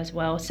tutor as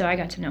well. So I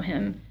got to know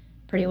him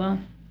pretty well.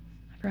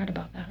 I forgot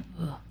about that.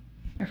 Ugh.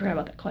 I forgot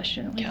about that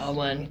question. at least. Cal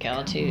 1,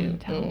 Cal 2.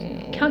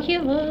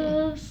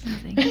 Calculus.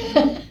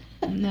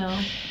 No,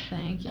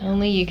 thank you.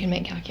 Only you can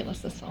make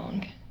calculus a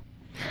song.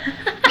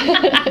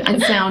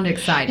 And sound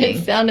exciting.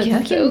 It sounded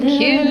so Calculus.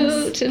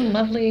 cute and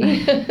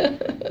lovely.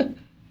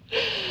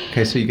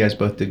 Okay, so you guys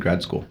both did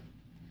grad school.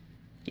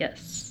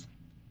 Yes.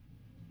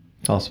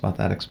 Tell us about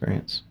that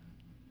experience.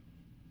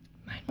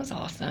 Mine was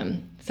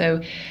awesome.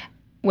 So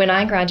when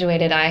I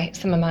graduated,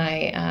 some of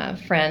my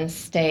friends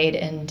stayed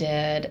and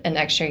did an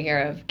extra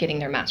year of getting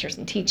their master's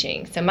in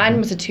teaching. So mine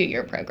was a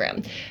 2-year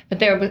program, but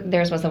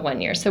theirs was a 1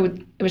 year. So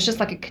it was just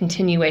like a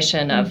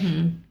continuation of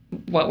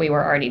what we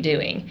were already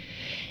doing.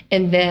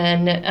 And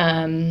then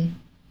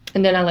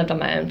I lived on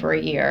my own for a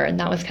year, and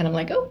that was kind of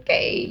like,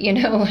 okay,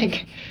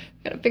 like,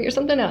 gotta figure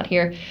something out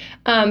here.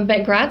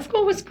 But grad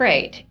school was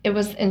great. It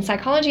was in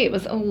psychology. It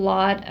was a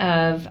lot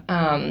of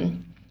I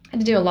had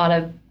to do a lot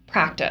of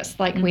practice.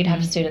 Like we'd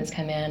have students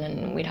come in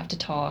and we'd have to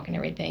talk and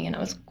everything. And I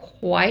was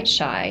quite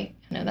shy.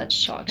 I know that's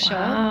shock.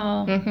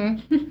 Wow.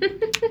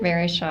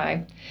 Very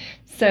shy.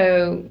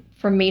 So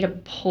for me to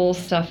pull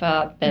stuff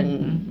up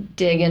and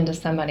dig into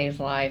somebody's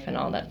life and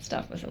all that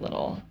stuff was a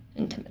little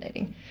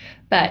intimidating.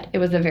 But it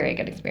was a very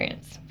good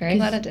experience. Very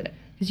glad I did it.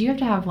 Because you have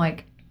to have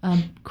like a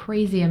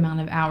crazy amount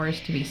of hours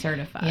to be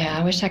certified. Yeah,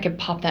 I wish I could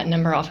pop that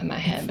number off in my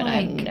head, It's but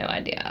I have like- no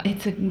idea.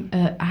 It's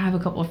I have a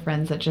couple of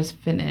friends that just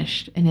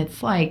finished, and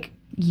it's like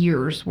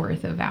years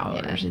worth of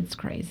hours. It's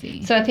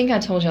crazy. So I think I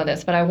told you all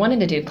this, but I wanted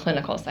to do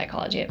clinical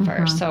psychology at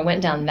first. So I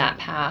went down that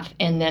path,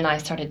 and then I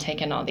started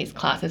taking all these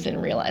classes and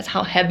realized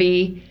how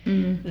heavy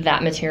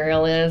that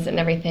material is and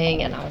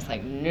everything. And I was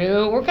like,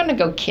 no, we're going to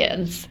go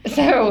kids.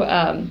 So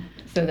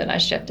then I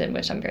shifted,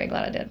 which I'm very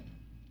glad I did.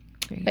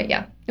 But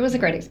yeah, it was a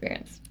great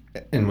experience.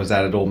 And was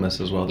that at Ole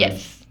Miss as well? Then?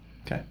 Yes,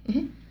 Okay.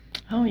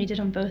 Oh, you did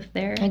them both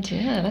there. I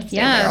did. I stayed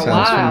Yeah. there a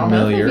Sounds while.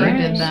 familiar. Both of you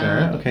did that.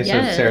 Sarah. Okay,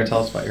 Yes. so Sarah, tell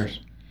us about yours.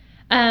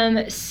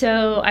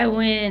 So I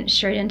went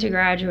straight into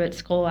graduate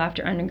school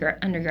after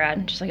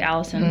undergrad, just like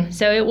Allison.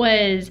 So it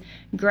was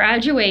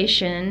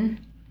graduation,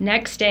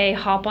 next day,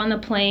 hop on the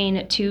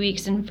plane, 2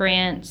 weeks in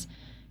France,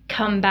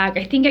 come back.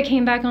 I think I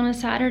came back on a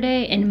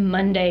Saturday, and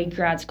Monday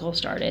grad school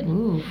started.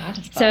 Ooh. That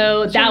is fun.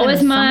 So that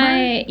was in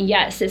my,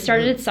 yes, it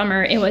started at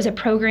summer. It was a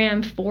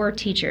program for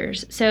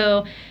teachers.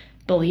 So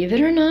believe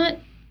it or not,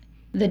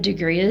 the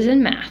degree is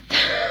in math.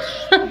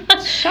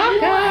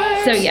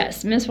 Shocking. So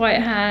yes, Miss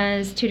White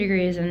has 2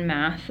 degrees in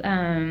math.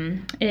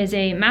 It is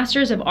a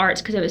Master's of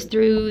Arts because it was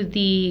through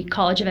the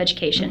College of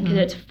Education because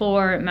it's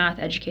for math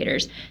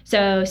educators.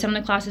 So some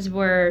of the classes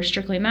were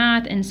strictly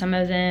math and some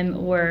of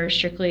them were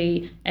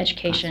strictly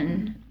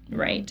education,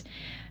 right?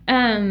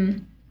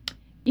 You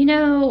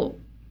know,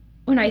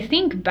 when I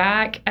think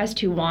back as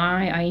to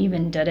why I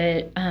even did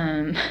it,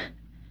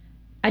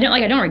 I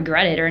don't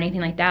regret it or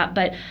anything like that,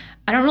 but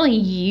I don't really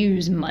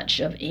use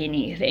much of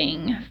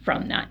anything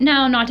from that.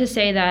 Now, not to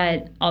say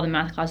that all the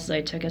math classes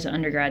I took as an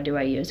undergrad do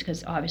I use,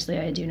 because obviously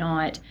I do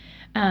not.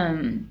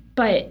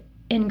 But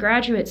in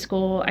graduate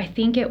school, I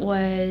think it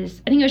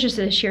was just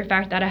the sheer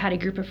fact that I had a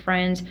group of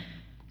friends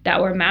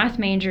that were math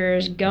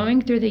majors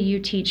going through the You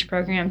Teach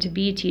program to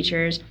be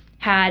teachers,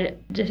 had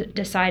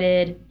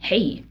decided,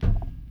 hey,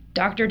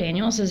 Dr.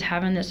 Daniels is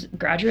having this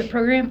graduate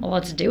program, well,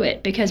 let's do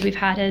it, because we've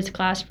had his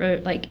class for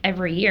like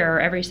every year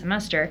or every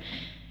semester.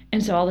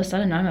 And so all of a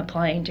sudden I'm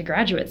applying to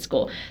graduate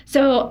school.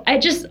 So I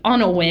just,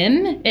 on a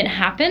whim, it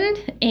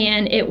happened,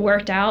 and it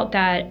worked out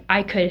that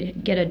I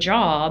could get a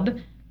job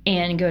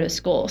and go to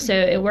school. So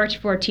it worked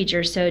for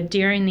teachers. So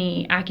during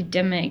the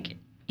academic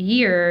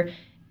year,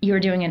 you were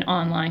doing an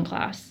online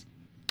class.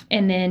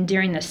 And then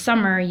during the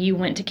summer, you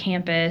went to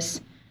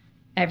campus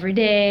every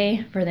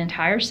day for the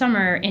entire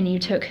summer, and you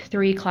took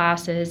 3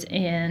 classes.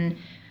 And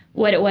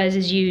what it was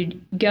is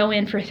you'd go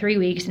in for 3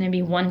 weeks, and it'd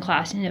be one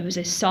class, and it was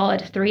a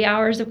solid 3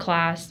 hours of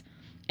class.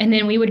 And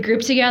then we would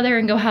group together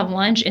and go have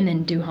lunch and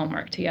then do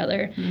homework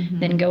together.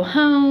 Then go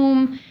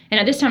home. And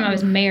at this time I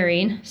was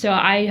married, so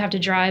I have to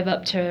drive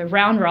up to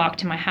Round Rock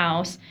to my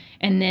house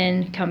and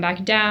then come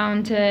back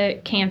down to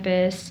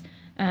campus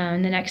the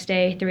next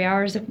day, 3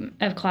 hours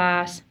of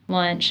class,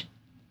 lunch,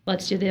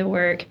 let's do the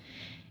work.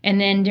 And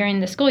then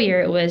during the school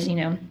year, it was,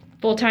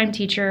 full-time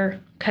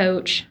teacher,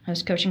 coach. I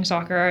was coaching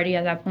soccer already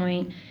at that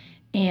point.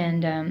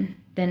 And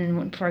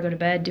then before I go to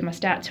bed, do my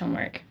stats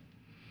homework.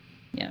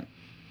 Yeah.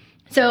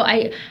 So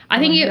I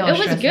think it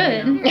was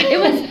good. It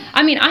was,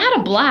 I had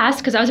a blast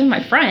because I was with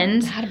my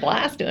friends. I had a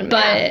blast doing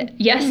math.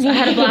 But yes, I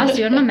had a blast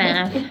doing my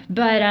math.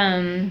 But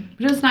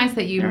it was nice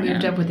that you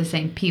moved up with the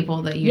same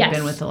people that you've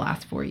been with the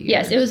last 4 years.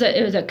 Yes, it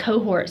was a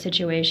cohort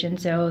situation.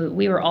 So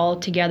we were all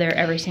together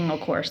every single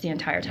course the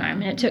entire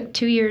time. And it took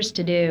 2 years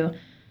to do.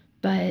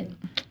 But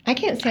I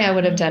can't say I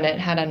would have done it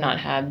had I not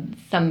had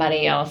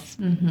somebody else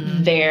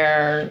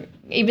there,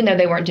 even though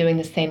they weren't doing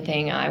the same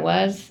thing I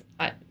was.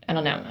 I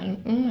don't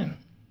know.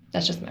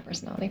 That's just my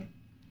personality.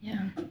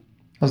 Yeah.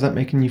 How's that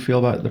making you feel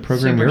about the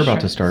program you're about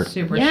to start?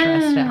 Super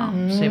stressed out.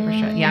 Super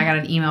stressed. Yeah, I got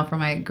an email from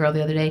my girl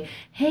the other day.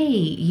 Hey,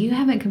 you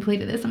haven't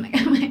completed this. I'm like,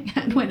 oh my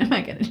God, when am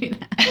I going to do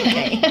that?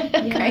 Okay,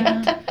 great.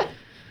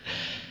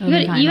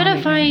 You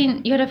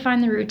gotta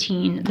find the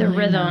routine, the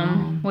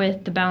rhythm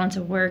with the balance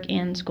of work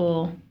and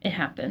school. It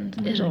happens.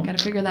 I got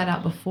to figure that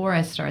out before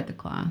I start the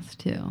class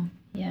too.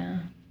 Yeah.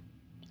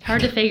 It's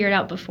hard to figure it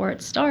out before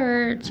it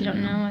starts. You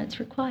don't know what's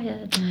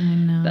required. I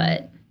know.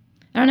 But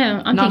I don't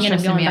know. I'm thinking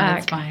of going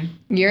back. That's fine.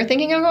 You're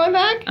thinking of going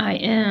back? I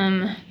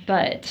am,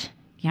 but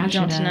I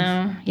don't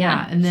know.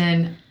 Yeah, and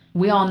then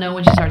we all know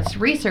when she starts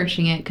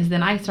researching it, because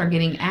then I start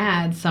getting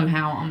ads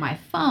somehow on my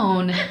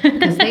phone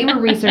because they were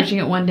researching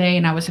it one day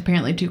and I was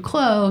apparently too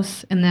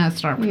close, and then it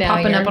started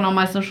popping up on all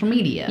my social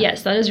media.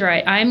 Yes, that is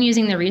right. I'm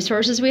using the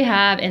resources we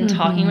have and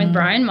talking with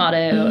Brian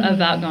Motto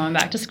about going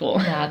back to school.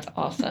 That's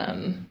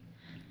awesome.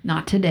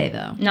 Not today,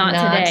 though. Not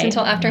today.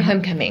 Until after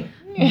homecoming.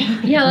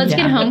 Yeah, let's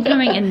get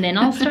homecoming and then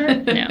I'll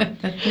start.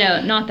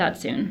 No, not that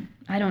soon.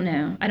 I don't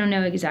know. I don't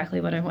know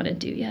exactly what I want to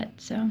do yet.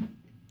 So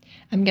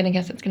I'm gonna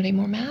guess it's gonna be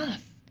more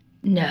math.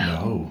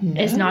 No.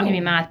 It's not gonna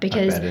be math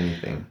because I bet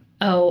anything.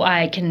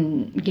 I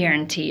can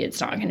guarantee it's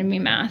not gonna be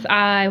math.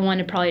 I want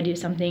to probably do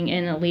something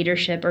in a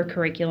leadership or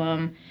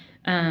curriculum.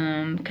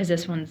 Because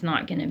this one's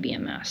not going to be a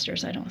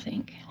master's, I don't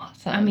think.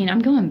 Awesome. I'm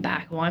going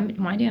back. Why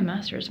do a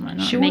master's? Why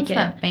not she make wants it?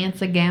 that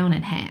fancy gown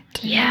and hat.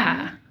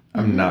 Yeah.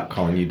 I'm not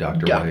calling you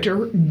Dr. White.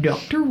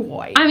 Dr.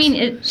 White.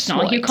 It's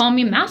not like you call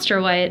me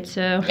Master White,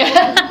 so.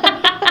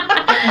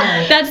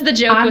 That's the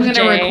joke I'm with going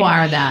to Jay.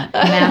 require that.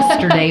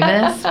 Master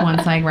Davis,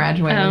 once I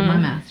graduate with my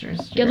master's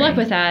degree. Good luck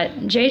with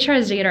that. Jay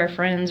tries to get our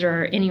friends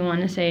or anyone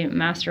to say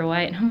Master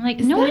White, and I'm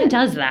like, no one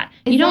does that.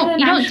 You don't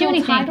do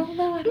anything. Title,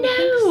 though? I don't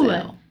think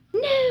so.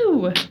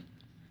 No.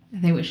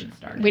 I think we should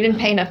start. We didn't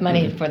pay enough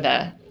money for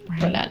that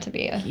to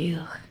be a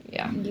yeah.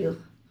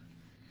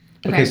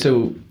 Okay,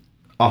 so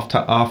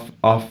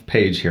off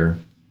page here.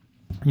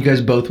 You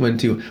guys both went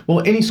to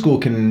any school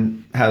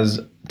has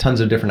tons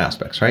of different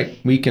aspects, right?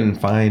 We can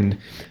find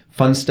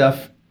fun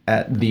stuff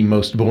at the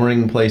most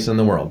boring place in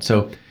the world.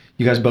 So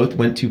you guys both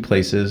went to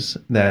places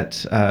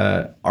that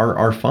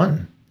are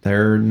fun.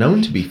 They're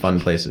known to be fun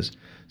places.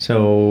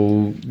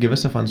 So give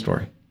us a fun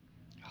story.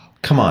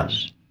 Come on.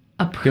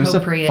 Give us a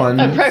fun,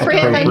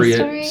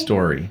 appropriate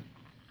story.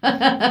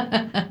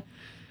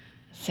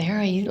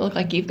 Sarah, you look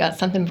like you've got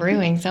something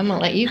brewing, so I'm going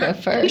to let you go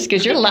first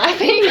because you're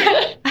laughing.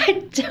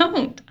 I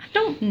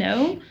don't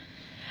know.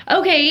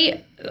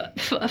 Okay,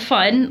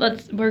 fun.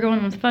 We're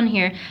going with fun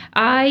here.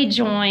 I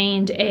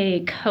joined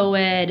a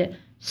co-ed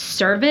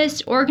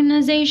service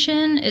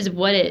organization is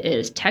what it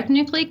is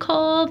technically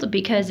called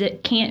because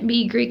it can't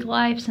be Greek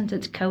life since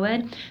it's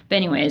co-ed. But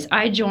anyways,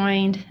 I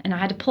joined and I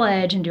had to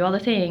pledge and do all the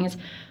things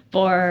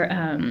for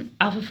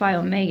Alpha Phi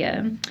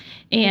Omega.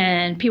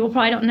 And people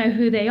probably don't know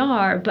who they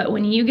are, but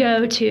when you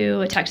go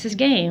to a Texas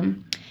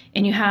game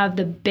and you have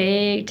the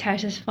big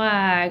Texas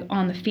flag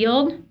on the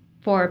field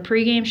for a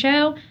pregame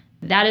show,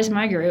 that is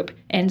my group.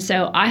 And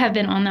so I have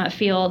been on that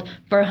field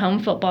for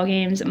home football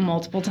games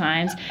multiple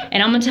times.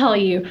 And I'm going to tell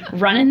you,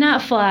 running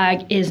that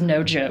flag is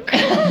no joke.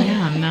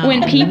 Yeah, no.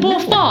 When people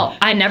fall,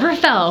 I never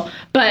fell,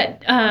 but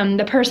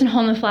the person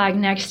holding the flag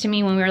next to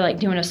me when we were like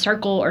doing a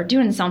circle or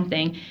doing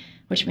something,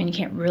 which I mean you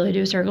can't really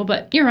do a circle,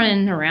 but you're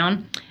running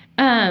around,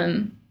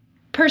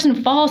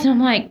 person falls and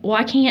I'm like, well,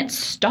 I can't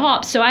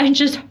stop. So I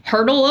just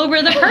hurdle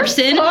over the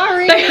person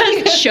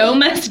because the show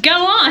must go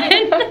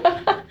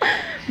on.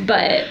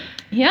 But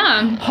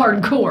yeah.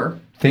 Hardcore.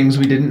 Things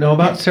we didn't know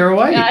about Sarah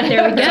White.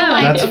 There we go.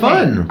 That's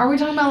fun. Are we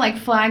talking about like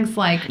flags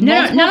like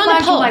not on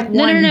the pole. like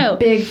No.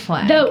 big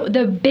flag?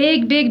 The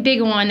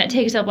big one that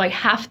takes up like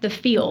half the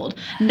field.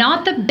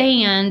 Not the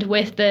band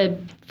with the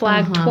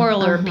flag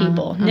twirler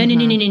people. No.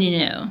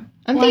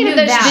 I'm thinking of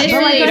those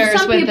cheerleaders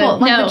some with people,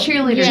 the... like the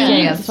cheerleaders.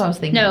 Yeah, that's what I was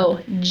thinking. No,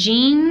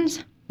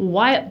 jeans,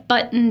 white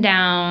button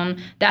down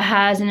that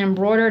has an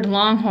embroidered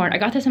longhorn. I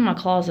got this in my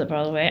closet,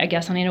 by the way. I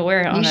guess I need to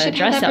wear it on a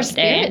dress up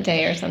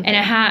day or something. And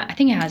I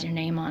think it has your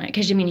name on it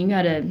because I mean you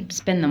got to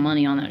spend the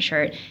money on that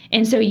shirt.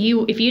 And so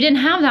if you didn't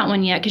have that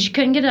one yet, because you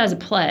couldn't get it as a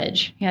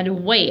pledge, you had to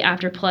wait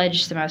after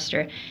pledge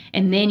semester,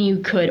 and then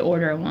you could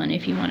order one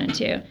if you wanted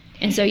to.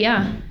 And so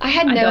yeah, I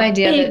had no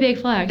idea big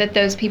flag that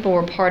those people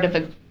were part of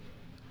a.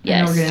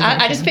 Yes,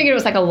 I just figured it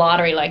was like a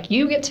lottery. Like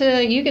you get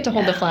to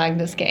hold the flag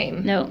this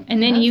game. No,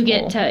 and then you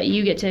get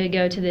to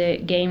go to the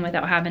game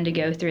without having to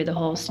go through the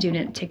whole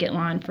student ticket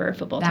line for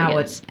football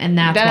tickets.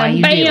 That's why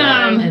you do it.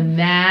 And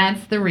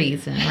that's the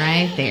reason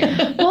right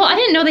there. Well, I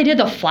didn't know they did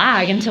the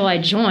flag until I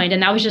joined,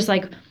 and that was just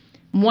like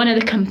one of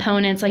the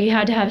components. Like you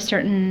had to have a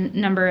certain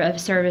number of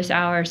service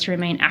hours to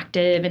remain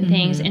active and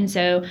things, and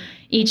so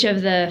each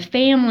of the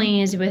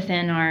families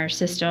within our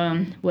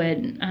system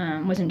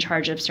was in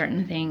charge of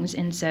certain things,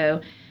 and so.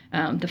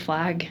 The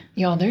flag.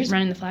 Y'all, there's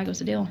running the flag was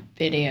the deal.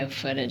 Video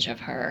footage of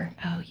her.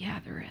 Oh, yeah,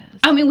 there is.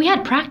 I mean, we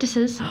had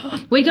practices.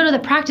 We'd go to the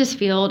practice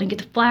field and get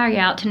the flag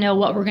out to know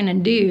what we're going to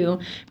do.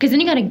 Because then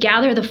you got to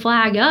gather the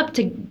flag up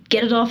to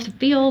get it off the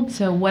field.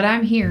 So what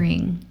I'm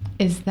hearing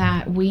is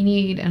that we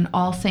need an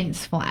All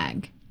Saints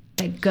flag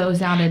that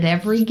goes out at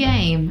every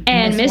game.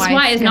 And Miss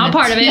White is not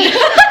part of it.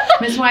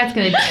 Miss White's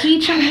going to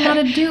teach them how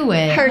to do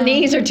it. Her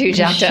knees are too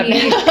jacked up.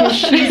 Because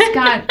she's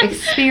got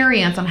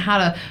experience on how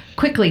to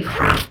quickly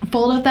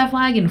fold up that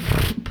flag and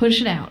push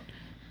it out.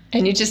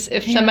 And you just,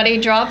 if somebody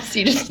drops,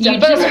 you just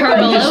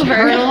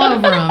hurdle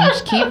over them.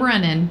 Just keep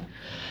running.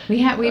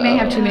 We may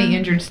have too many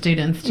injured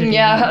students to do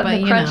that,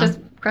 but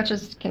the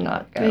crutches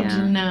cannot go. Good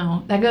to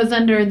know. That goes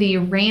under the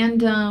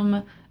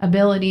random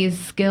abilities,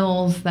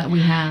 skills that we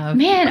have.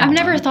 Man, I've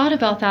never thought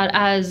about that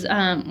as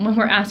when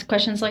we're asked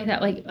questions like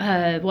that. Like,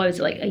 what was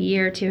it, like a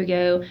year or two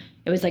ago?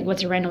 It was like,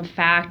 what's a random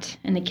fact?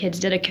 And the kids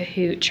did a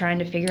Kahoot trying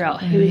to figure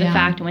out who the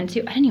fact went to.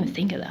 I didn't even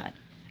think of that.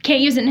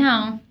 Can't use it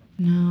now.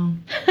 No.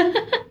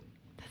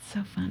 That's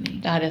so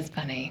funny. That is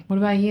funny. What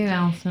about you,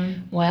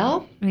 Allison?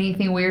 Well,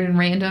 anything weird and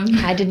random?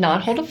 I did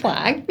not hold a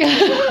flag.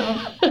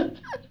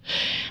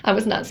 I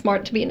was not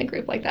smart to be in a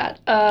group like that.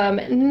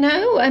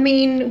 No, I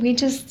mean, we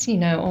just,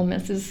 Ole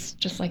Miss is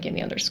just like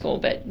any other school,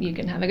 but you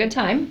can have a good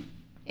time.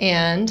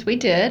 And we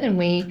did,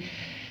 and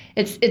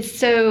it's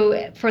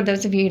so, for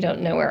those of you who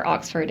don't know where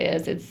Oxford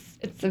is,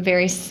 it's a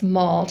very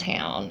small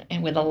town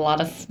and with a lot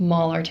of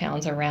smaller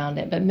towns around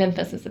it, but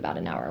Memphis is about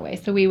an hour away.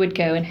 So we would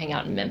go and hang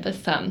out in Memphis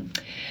some.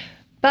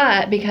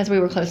 But because we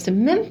were close to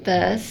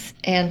Memphis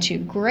and to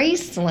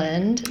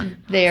Graceland,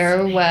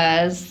 there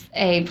was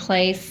a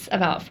place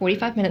about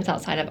 45 minutes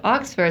outside of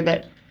Oxford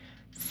that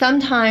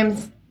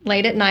sometimes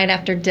late at night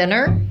after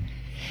dinner,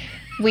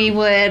 we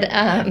would...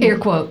 air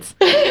quotes,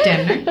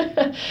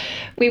 dinner.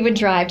 We would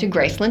drive to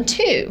Graceland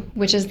 2,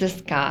 which is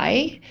this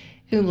guy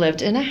who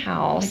lived in a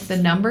house. Like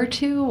the number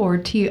 2 or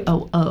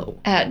TOO?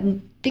 I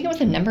think it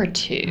was a number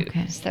 2.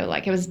 Okay. So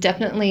like it was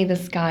definitely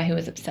this guy who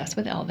was obsessed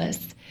with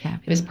Elvis.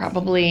 Fabulous. It was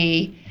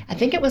probably, I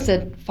think it was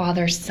a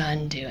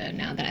father-son duo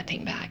now that I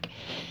think back.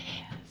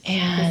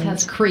 And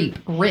This has creep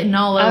written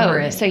all over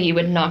it. So you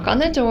would knock on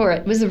the door.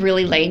 It was a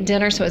really late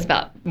dinner, so it was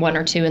about 1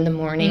 or 2 in the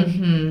morning.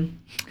 Mm-hmm.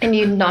 And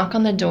you'd knock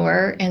on the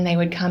door, and they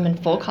would come in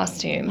full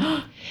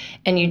costume.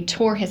 And you'd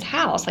tour his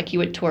house like you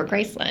would tour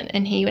Graceland.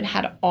 And he would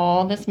had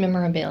all this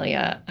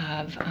memorabilia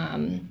of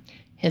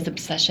his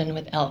obsession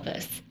with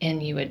Elvis.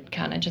 And you would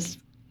kind of just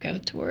go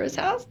tour his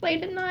house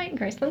late at night.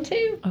 Graceland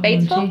too.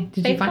 Batesville.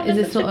 Did you find? Is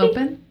it still Mississippi.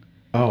 open?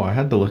 Oh, I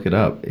had to look it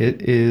up.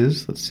 It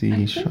is, let's see,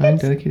 think shrine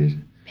it's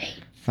dedicated.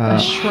 A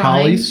shrine?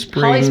 Holly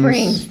Springs. Holly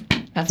Springs.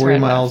 That's 40 where it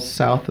miles was.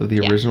 south of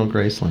the original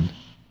Graceland.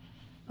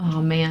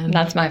 Oh man,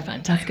 That's my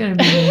fun time. that's gonna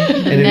be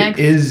the And next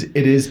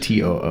it is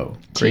TOO.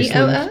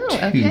 Graceland TOO,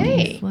 2.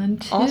 okay.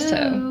 Graceland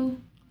too.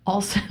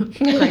 Also.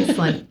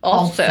 Graceland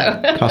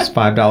Also. Costs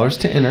 $5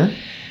 to enter.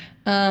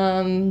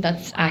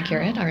 That's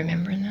accurate. I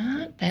remember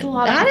that. That's a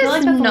lot. That I feel like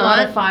is that's a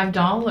lot not. of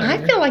 $5.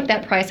 I feel like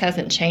that price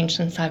hasn't changed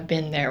since I've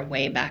been there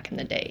way back in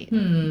the day.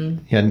 Hmm.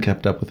 He hadn't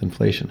kept up with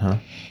inflation, huh?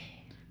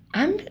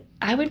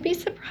 I would be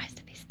surprised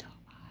if he's still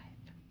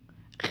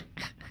alive.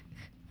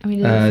 I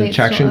mean, does it say it's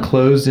Attraction still open?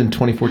 closed in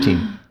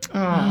 2014.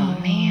 Oh,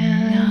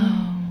 man.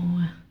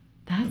 No.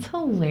 That's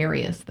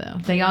hilarious, though.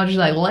 They all just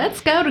like,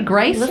 let's go to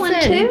Graceland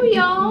Listen, too,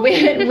 y'all.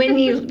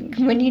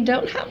 when you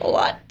don't have a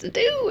lot to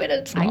do in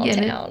a small get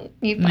it. town,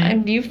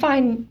 you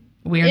find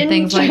Weird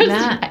things like interest-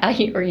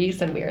 that. Or you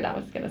said weird. I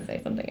was going to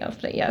say something else,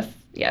 but yes.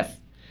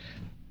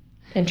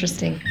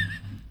 Interesting.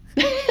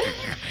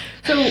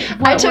 So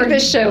I took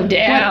this show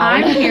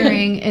down. What I'm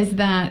hearing is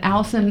that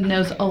Allison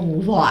knows a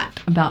lot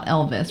about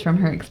Elvis from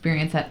her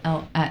experience at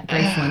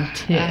Graceland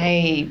too.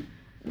 I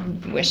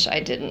wish I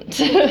didn't.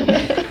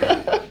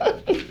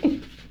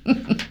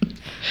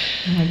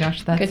 Oh my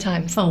gosh, that's Good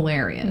times.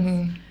 hilarious.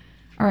 Mhm.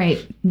 All right,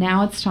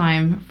 now it's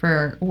time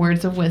for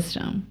words of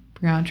wisdom.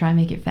 We're gonna try and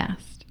make it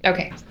fast.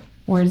 Okay.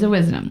 Words of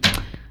wisdom.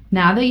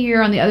 Now that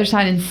you're on the other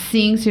side and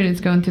seeing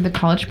students going through the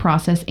college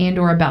process and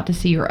or about to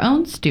see your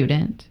own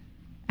student,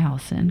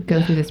 Allison,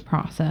 go through this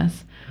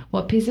process,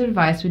 what piece of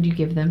advice would you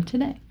give them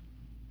today?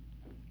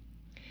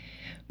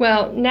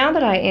 Well, now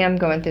that I am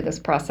going through this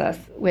process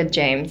with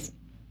James,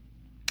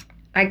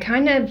 I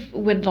kind of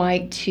would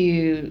like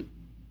to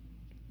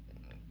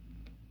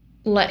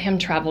let him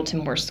travel to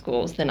more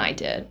schools than I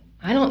did.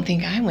 I don't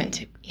think I went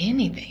to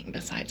anything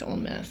besides Ole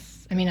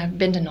Miss. I mean, I've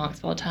been to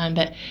Knoxville a ton,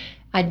 but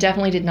I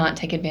definitely did not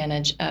take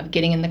advantage of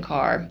getting in the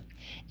car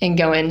and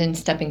going and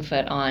stepping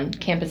foot on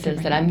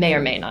campuses that I may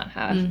or may not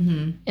have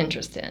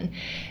interest in.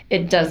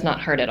 It does not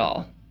hurt at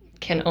all.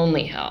 Can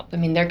only help. I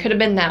mean, there could have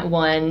been that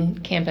one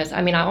campus.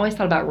 I mean, I always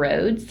thought about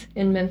Rhodes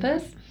in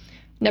Memphis.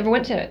 Never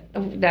went to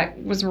it.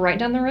 That was right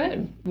down the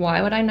road.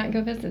 Why would I not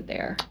go visit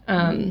there?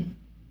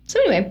 So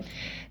anyway,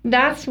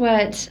 that's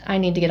what I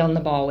need to get on the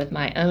ball with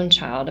my own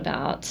child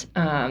about.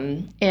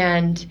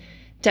 And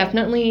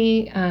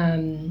definitely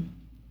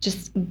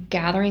just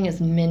gathering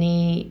as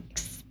many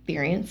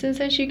experiences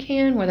as you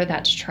can, whether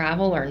that's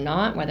travel or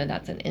not, whether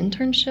that's an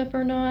internship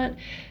or not,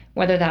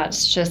 whether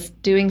that's just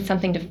doing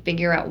something to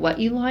figure out what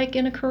you like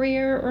in a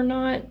career or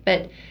not,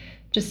 but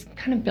just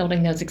kind of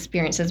building those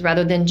experiences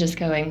rather than just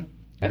going,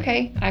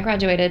 okay, I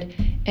graduated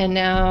and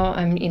now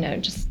I'm,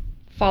 just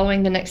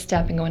following the next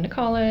step and going to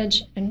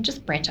college, and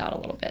just branch out a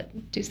little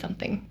bit, do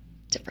something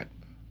different.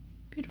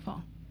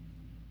 Beautiful.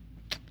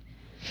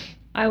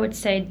 I would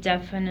say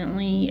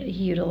definitely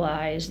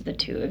utilize the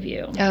two of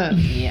you. Oh,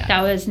 yeah.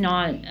 That was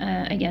not,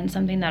 again,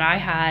 something that I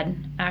had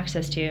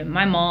access to.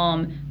 My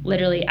mom,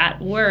 literally at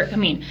work, I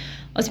mean,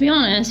 let's be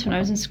honest, when I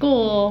was in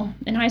school,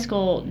 in high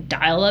school,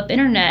 dial-up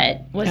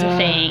internet was a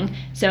thing.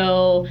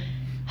 So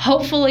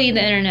hopefully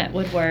the internet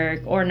would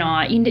work or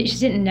not. You just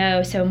didn't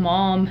know. So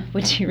mom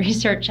would do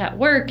research at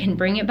work and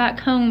bring it back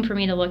home for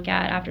me to look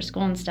at after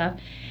school and stuff.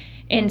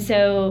 And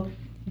so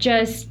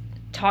just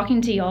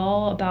talking to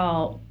y'all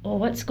about, well,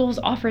 what schools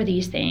offer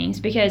these things,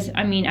 because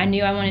I mean, I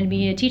knew I wanted to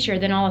be a teacher,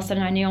 then all of a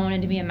sudden I knew I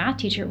wanted to be a math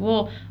teacher.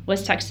 Well,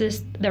 was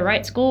Texas the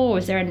right school?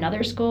 Was there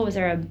another school? Was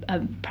there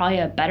probably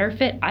a better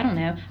fit? I don't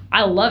know.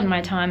 I loved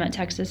my time at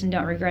Texas and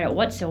don't regret it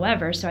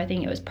whatsoever, so I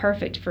think it was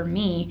perfect for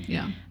me.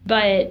 Yeah.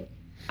 But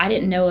I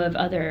didn't know of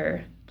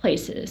other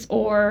places,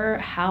 or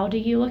how do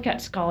you look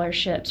at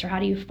scholarships, or how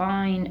do you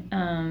find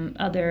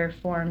other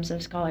forms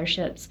of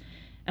scholarships.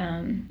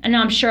 And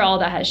I'm sure all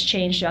that has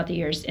changed throughout the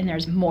years, and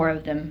there's more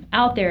of them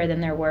out there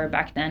than there were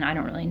back then. I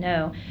don't really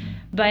know.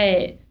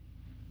 But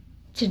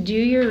to do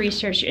your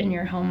research and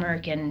your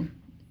homework and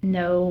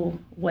know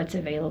what's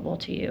available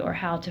to you or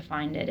how to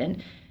find it,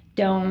 and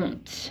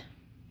don't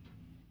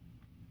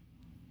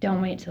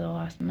wait till the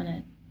last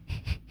minute.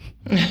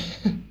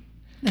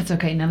 That's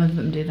okay. None of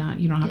them do that.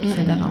 You don't have to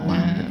say that out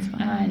loud. That's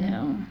fine. I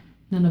know.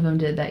 None of them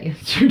did that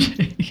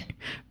yesterday.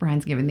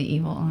 Brian's giving the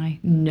evil eye.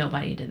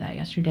 Nobody did that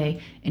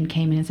yesterday and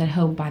came in and said,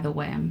 oh, by the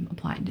way, I'm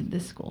applying to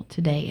this school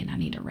today and I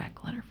need a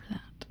rec letter for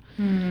that.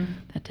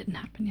 That didn't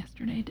happen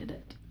yesterday, did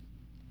it?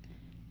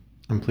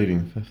 I'm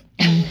pleading the fifth.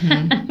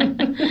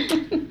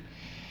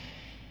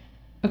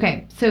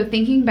 Okay, so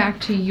thinking back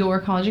to your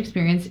college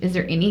experience, is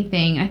there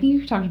anything, I think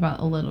you talked about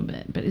a little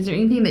bit, but is there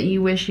anything that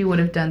you wish you would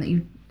have done that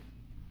you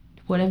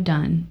would have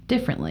done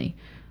differently?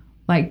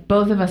 Like,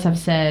 both of us have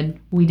said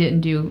we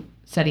didn't do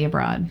study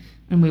abroad,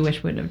 and we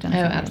wish we would have done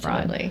study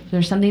absolutely. abroad.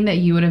 There's something that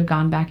you would have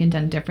gone back and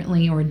done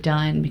differently, or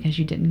done because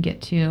you didn't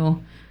get to,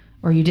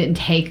 or you didn't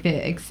take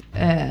the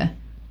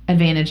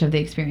advantage of the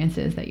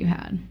experiences that you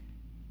had?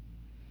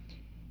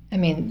 I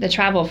mean, the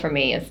travel for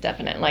me is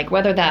definite. Like,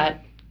 whether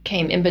that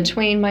came in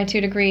between my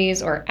 2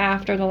 degrees or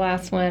after the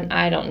last one,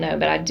 I don't know.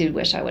 But I do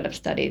wish I would have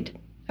studied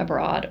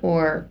abroad,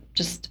 or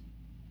just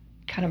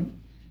kind of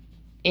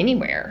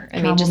anywhere.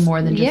 I mean, just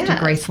more than just to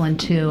Graceland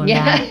too. And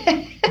yeah.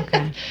 that.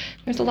 Okay.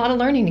 There's a lot of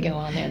learning to go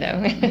on there,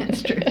 though.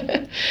 That's true.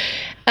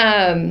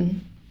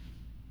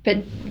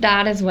 But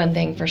that is one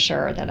thing for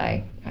sure that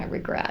I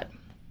regret.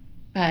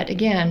 But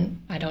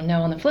again, I don't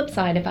know on the flip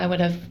side if I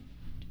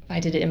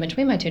did it in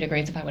between my 2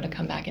 degrees, if I would have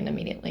come back and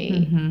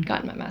immediately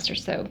gotten my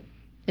master's. So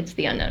it's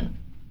the unknown.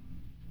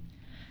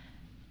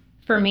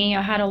 For me,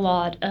 I had a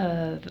lot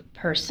of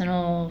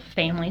personal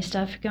family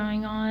stuff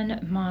going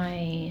on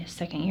my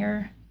second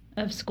year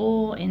of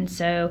school, and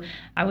so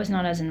I was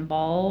not as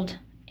involved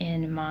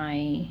in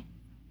my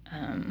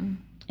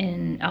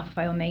in Alpha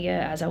Phi Omega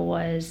as I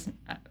was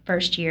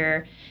first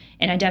year,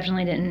 and I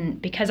definitely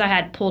didn't, because I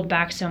had pulled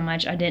back so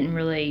much, I didn't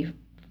really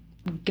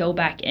go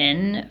back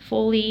in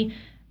fully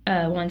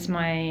once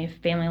my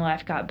family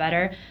life got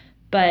better.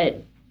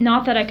 But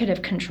not that I could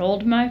have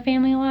controlled my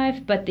family life,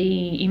 but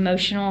the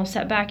emotional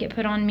setback it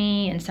put on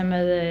me and some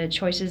of the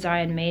choices I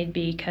had made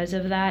because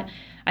of that,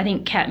 I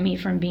think kept me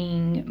from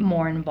being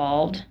more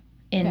involved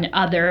in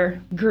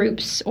other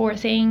groups or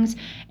things.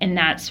 And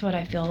that's what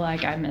I feel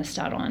like I missed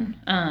out on.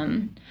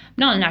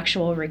 Not an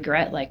actual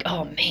regret, like,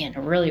 oh man, I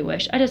really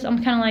wish.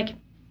 I'm kind of like,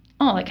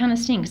 oh, that kind of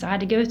stinks. I had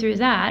to go through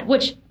that,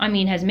 which, I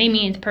mean, has made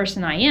me the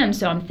person I am.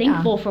 So I'm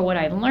thankful for what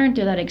I've learned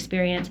through that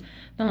experience.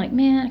 But I'm like,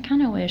 man, I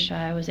kind of wish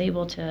I was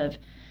able to have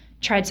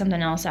tried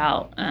something else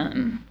out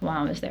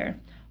while I was there.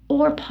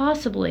 Or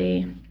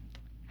possibly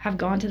have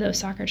gone to those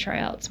soccer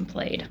tryouts and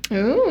played.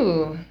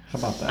 Ooh. How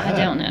about that? I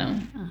don't know.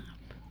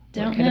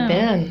 Don't could know. have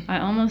been? I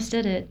almost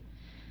did it.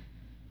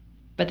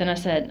 But then I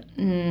said,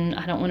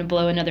 I don't want to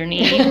blow another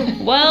knee.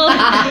 Well,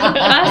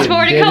 fast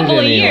forward a couple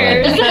of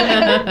years.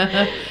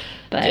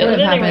 But It would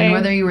have happened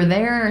whether you were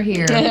there or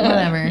here,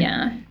 whatever.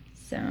 Yeah.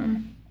 So.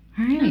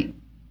 All right.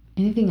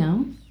 Anything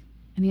else?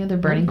 Any other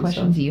burning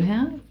questions you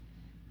have?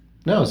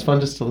 No, it's fun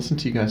just to listen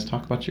to you guys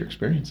talk about your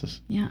experiences.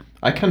 Yeah.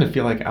 I kind of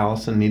feel like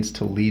Allison needs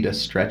to lead a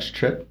stretch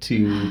trip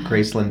to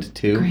Graceland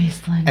too.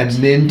 Graceland. And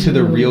then to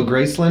the real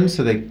Graceland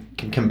so they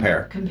can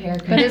compare.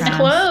 But it's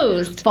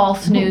closed.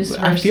 False news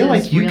versus I feel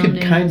like you real could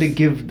news. kind of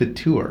give the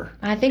tour.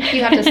 I think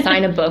you have to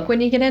sign a book when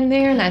you get in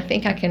there, and I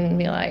think I can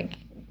be like,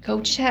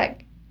 go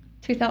check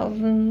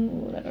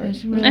 2000, whatever.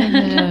 It's really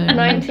good.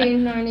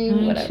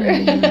 1990,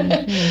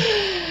 whatever.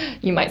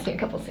 You might see a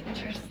couple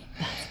signatures.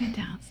 That's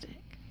fantastic.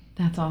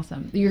 That's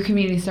awesome. Your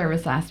community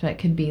service aspect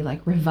could be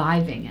like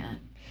reviving it,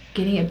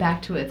 getting it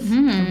back to its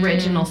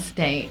original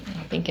state.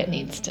 I think it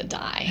needs to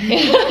die.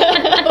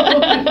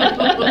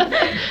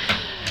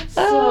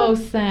 So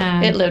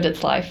sad. It lived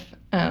its life.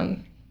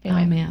 Anyway.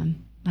 Oh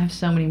man, I have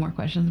so many more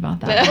questions about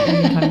that.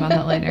 We're gonna talk about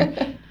that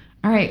later.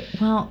 All right.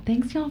 Well,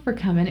 thanks y'all for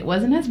coming. It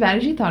wasn't as bad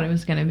as you thought it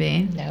was gonna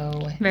be.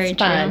 No, Very it's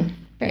fun. true.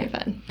 Very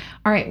fun.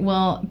 All right.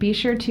 Well, be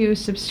sure to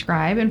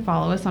subscribe and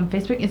follow us on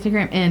Facebook,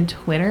 Instagram, and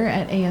Twitter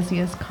at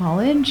ASES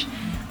College.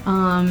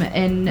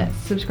 And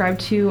subscribe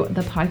to the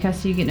podcast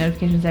so you get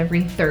notifications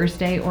every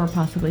Thursday or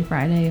possibly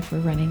Friday if we're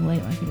running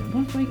late like we did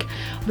last week.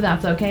 But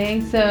that's okay.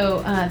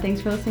 So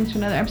thanks for listening to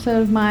another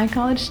episode of My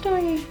College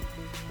Story.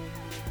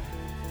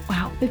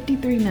 Wow,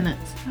 53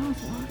 minutes. That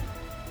was a lot.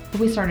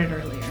 But we started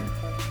earlier.